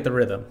get the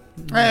rhythm.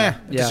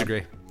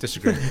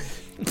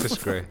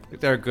 Disagree.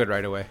 They're good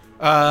right away.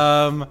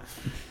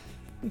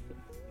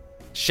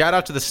 Shout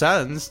out to the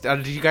Suns.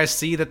 Did you guys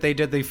see that they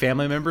did the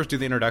family members do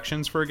the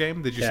introductions for a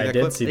game? Did you see that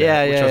clip? See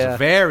that. Which was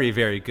very,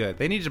 very good.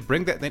 They need to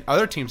bring that.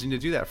 Other teams need to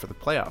do that for the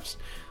playoffs.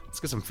 Let's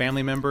get some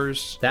family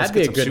members. That'd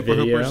be a good Super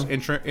video.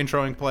 Hoopers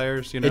introing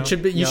players. It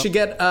should be. You should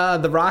get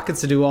the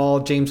Rockets to do all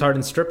James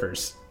Harden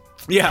strippers.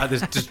 Yeah,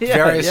 there's just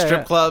various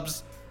strip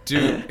clubs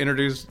to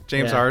introduce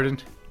James Harden.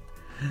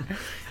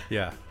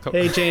 Yeah.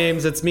 Hey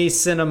James, it's me,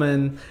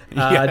 Cinnamon.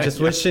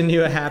 Wishing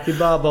you a happy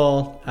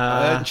bubble.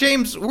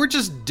 James, we're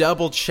just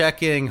double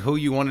checking who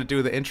you want to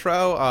do the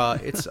intro.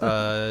 It's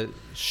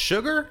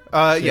Sugar.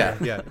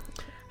 Yeah.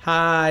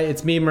 Hi,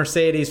 it's me,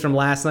 Mercedes, from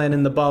last night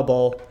in the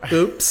bubble.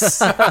 Oops.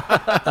 Shout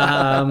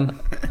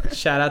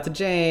out to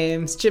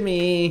James,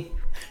 Jimmy.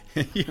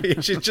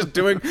 She's just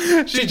doing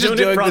the Zoom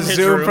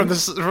room. from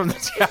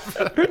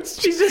the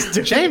She's just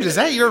doing James, is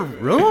that your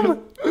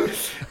room?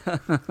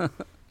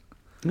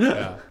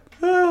 Yeah.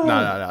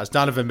 No. It's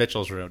Donovan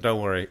Mitchell's room.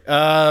 Don't worry.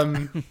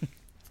 Anyway,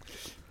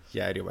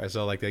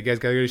 so like that. You guys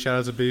got any shout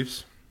outs and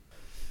beefs?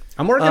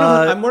 I'm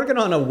working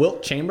on a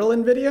Wilt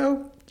Chamberlain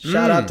video.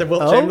 Shout out to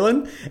Wilt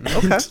Chamberlain.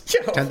 Okay.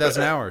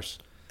 10,000 hours.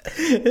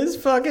 His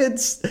fucking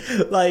his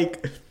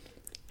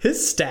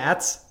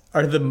stats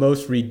are the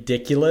most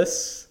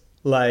ridiculous.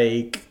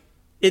 Like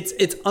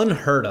it's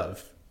unheard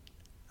of.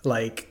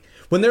 Like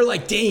when they're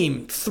like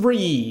Dame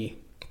 3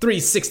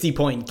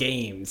 60-point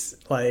games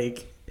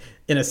like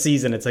in a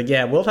season, it's like,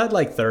 yeah, Wilt had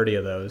like 30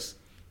 of those.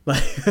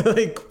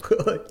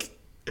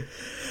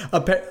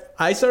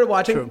 I started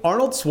watching. True.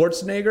 Arnold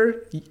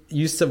Schwarzenegger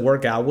used to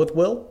work out with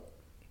Wilt.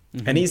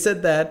 Mm-hmm. And he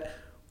said that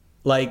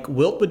like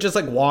Wilt would just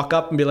like walk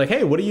up and be like,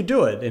 "Hey, what are you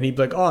doing?" And he'd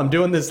be like, "Oh, I'm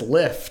doing this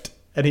lift."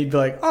 And he'd be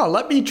like, "Oh,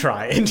 let me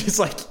try," and just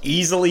like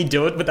easily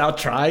do it without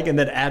trying, and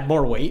then add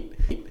more weight.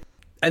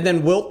 And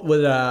then Wilt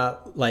would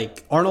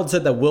Arnold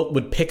said that Wilt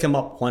would pick him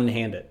up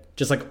one-handed,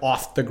 just like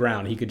off the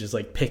ground. He could just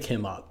like pick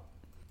him up,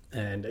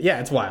 and yeah,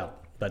 it's wild.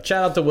 But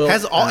shout out to Wilt.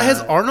 Has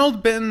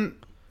Arnold been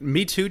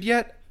Me Too'd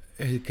yet?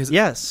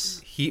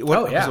 Yes.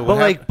 But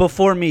like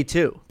before Me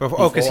Too.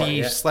 Because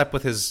he slept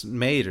with his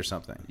maid or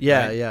something.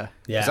 Yeah, right?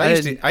 yeah.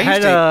 I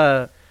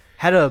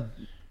had a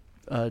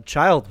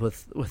child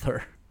with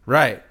her.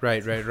 Right.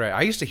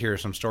 I used to hear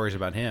some stories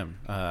about him.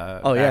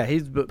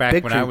 He's back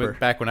big when trooper.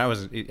 I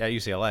was at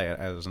UCLA.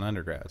 I was an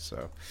undergrad,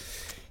 so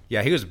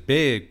yeah, he was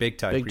big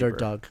type big creeper. dirt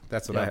dog.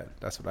 That's what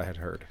I had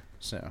heard.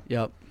 So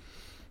yep.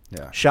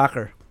 Yeah.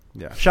 Shocker.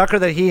 Yeah. Shocker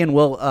that he and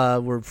Will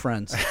were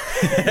friends.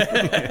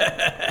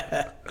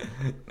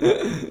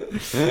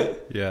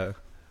 Yeah.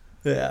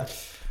 Yeah.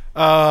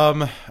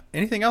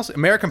 Anything else?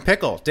 American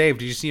Pickle. Dave,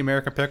 did you see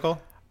American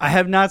Pickle? I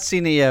have not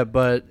seen it yet,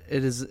 but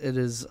it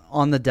is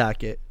on the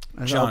docket.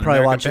 John, I'll probably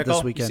American watch Pickle? it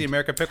this weekend. You see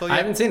American Pickle yet? I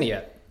haven't seen it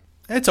yet.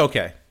 It's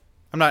okay.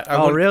 I'm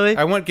not. Really?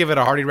 I wouldn't give it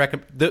a hearty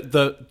recommend.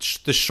 The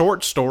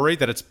short story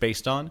that it's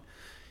based on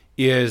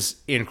is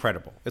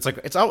incredible. It's like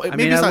it's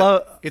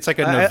like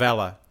a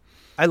novella.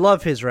 I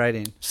love his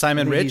writing.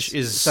 Simon Rich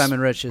is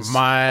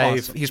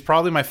awesome. He's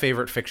probably my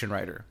favorite fiction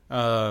writer.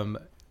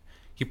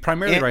 He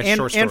primarily writes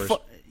short stories.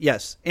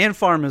 Yes, Ant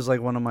Farm is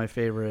like one of my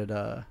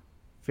favorite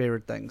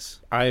things.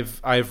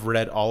 I've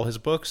read all his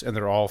books and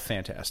they're all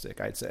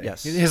fantastic. I'd say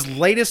yes. His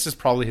latest is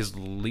probably his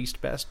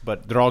least best,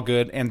 but they're all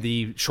good. And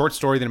the short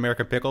story that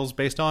American Pickle is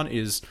based on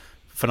is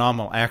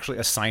phenomenal. I actually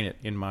assign it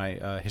in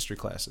my history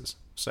classes.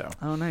 So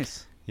Oh,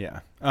 nice.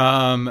 yeah.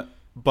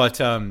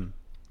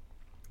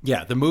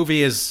 Yeah, the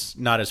movie is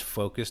not as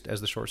focused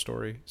as the short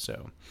story.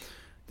 So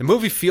the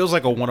movie feels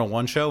like a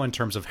 101 show in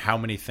terms of how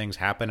many things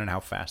happen and how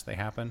fast they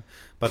happen.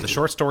 But the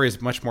short story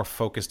is much more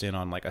focused in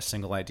on like a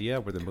single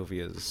idea, where the movie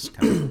is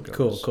kind of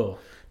Cool.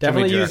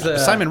 Definitely use a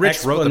Simon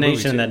Rich wrote the movie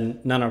explanation too.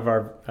 that none of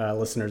our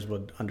listeners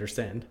would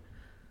understand.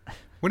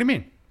 What do you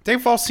mean?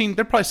 They've all seen.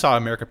 They probably saw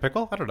America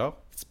Pickle. I don't know.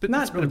 It's been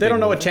a They big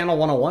don't know movie. what Channel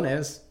 101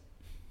 is.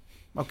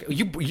 Okay,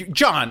 you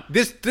John.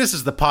 This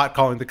is the pot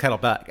calling the kettle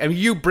black. I mean,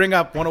 you bring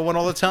up 101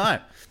 all the time.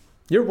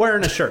 You're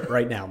wearing a shirt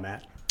right now,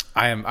 Matt.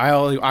 I am. I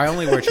only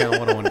wear Channel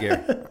 101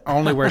 gear.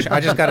 I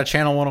just got a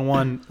Channel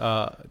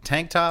 101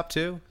 tank top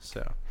too.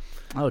 So.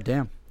 Oh,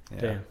 damn. Yeah.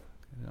 Damn.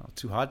 You know,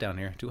 too hot down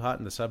here. Too hot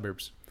in the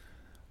suburbs.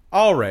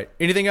 All right.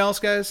 Anything else,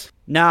 guys?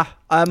 Nah,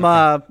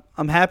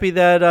 I'm happy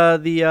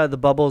that the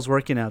bubble is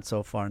working out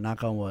so far.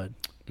 Knock on wood.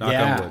 Knock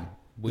Yeah. on wood.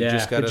 We Yeah.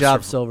 just got Good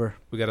job, Silver.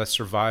 We got to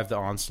survive the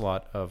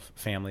onslaught of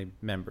family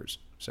members.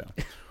 So.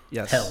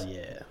 Yes. Hell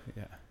yeah.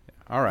 Yeah.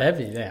 All right.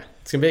 Heavy, yeah.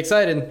 It's going to be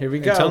exciting. Here we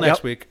go. Until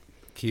next week.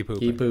 Keep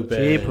pooping. Keep pooping.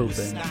 Keep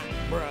pooping.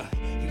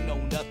 Bruh, you know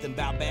nothing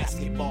about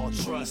basketball.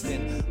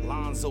 Trusting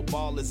Lonzo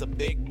Ball is a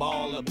big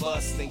baller.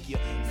 Bust think you're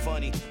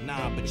funny,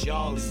 nah, but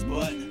y'all is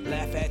butt.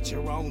 Laugh at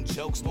your own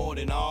jokes more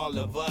than all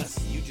of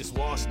us. You just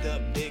washed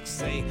up dicks,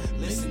 say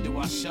listen to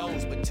our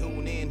shows, but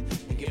tune in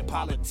and get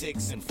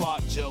politics and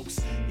fart jokes.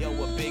 Yo,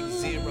 a big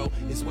zero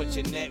is what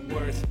your net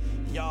worth.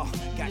 Y'all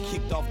got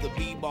kicked off the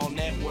B-Ball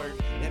network.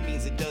 That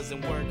means it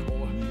doesn't work,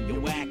 or your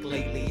whack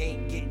lately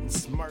ain't getting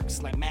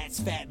smirks like Matt's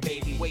fat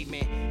baby. Wait,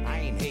 man, I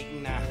ain't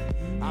hating now.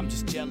 I'm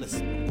just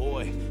jealous.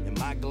 Boy, am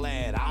I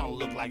glad I don't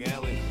look like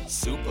Ellen.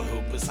 Super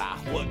Hoopers,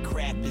 what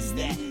crap is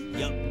that?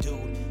 Yup,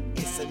 dude,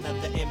 it's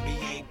another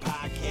NBA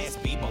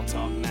podcast. B-Ball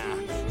talk now.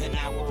 An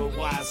hour of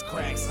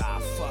wisecracks.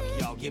 Fuck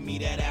y'all, give me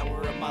that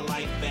hour of my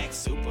life back.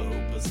 Super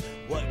Hoopers,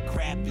 what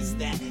crap is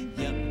that?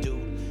 Yup, dude.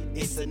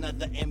 It's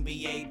another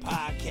NBA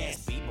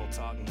podcast. People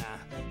talk now.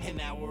 An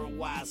hour of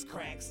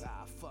wisecracks.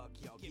 Fuck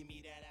y'all. Give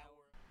me that hour.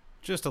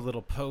 Just a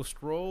little post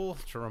roll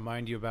to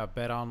remind you about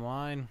Bet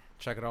Online.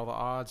 Check out all the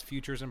odds,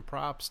 futures, and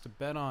props to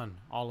bet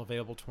on. All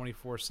available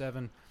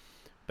 24/7.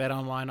 Bet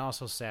Online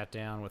also sat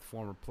down with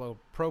former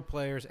pro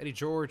players Eddie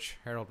George,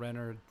 Harold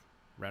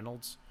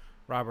Reynolds,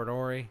 Robert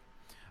Horry,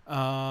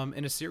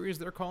 in a series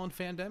they're calling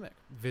Fandemic.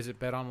 Visit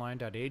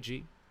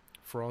betonline.ag.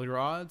 For all your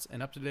odds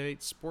and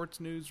up-to-date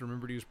sports news,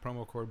 remember to use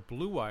promo code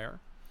BlueWire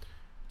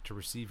to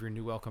receive your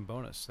new welcome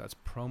bonus. That's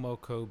promo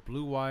code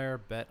BlueWire.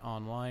 Bet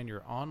Online,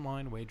 your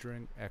online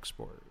wagering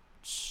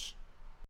experts.